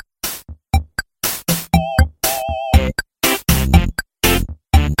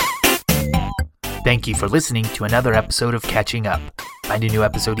 Thank you for listening to another episode of Catching Up. Find a new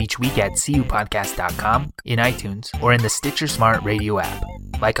episode each week at cupodcast.com, in iTunes, or in the Stitcher Smart Radio app.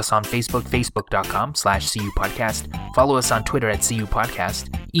 Like us on Facebook, facebook.com/cupodcast. Follow us on Twitter at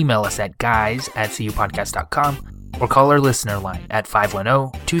cupodcast. Email us at guys@cupodcast.com, or call our listener line at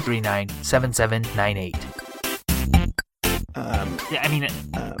 510-239-7798.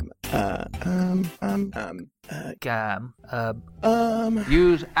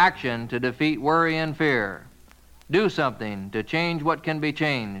 Use action to defeat worry and fear. Do something to change what can be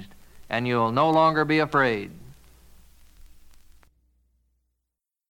changed, and you'll no longer be afraid.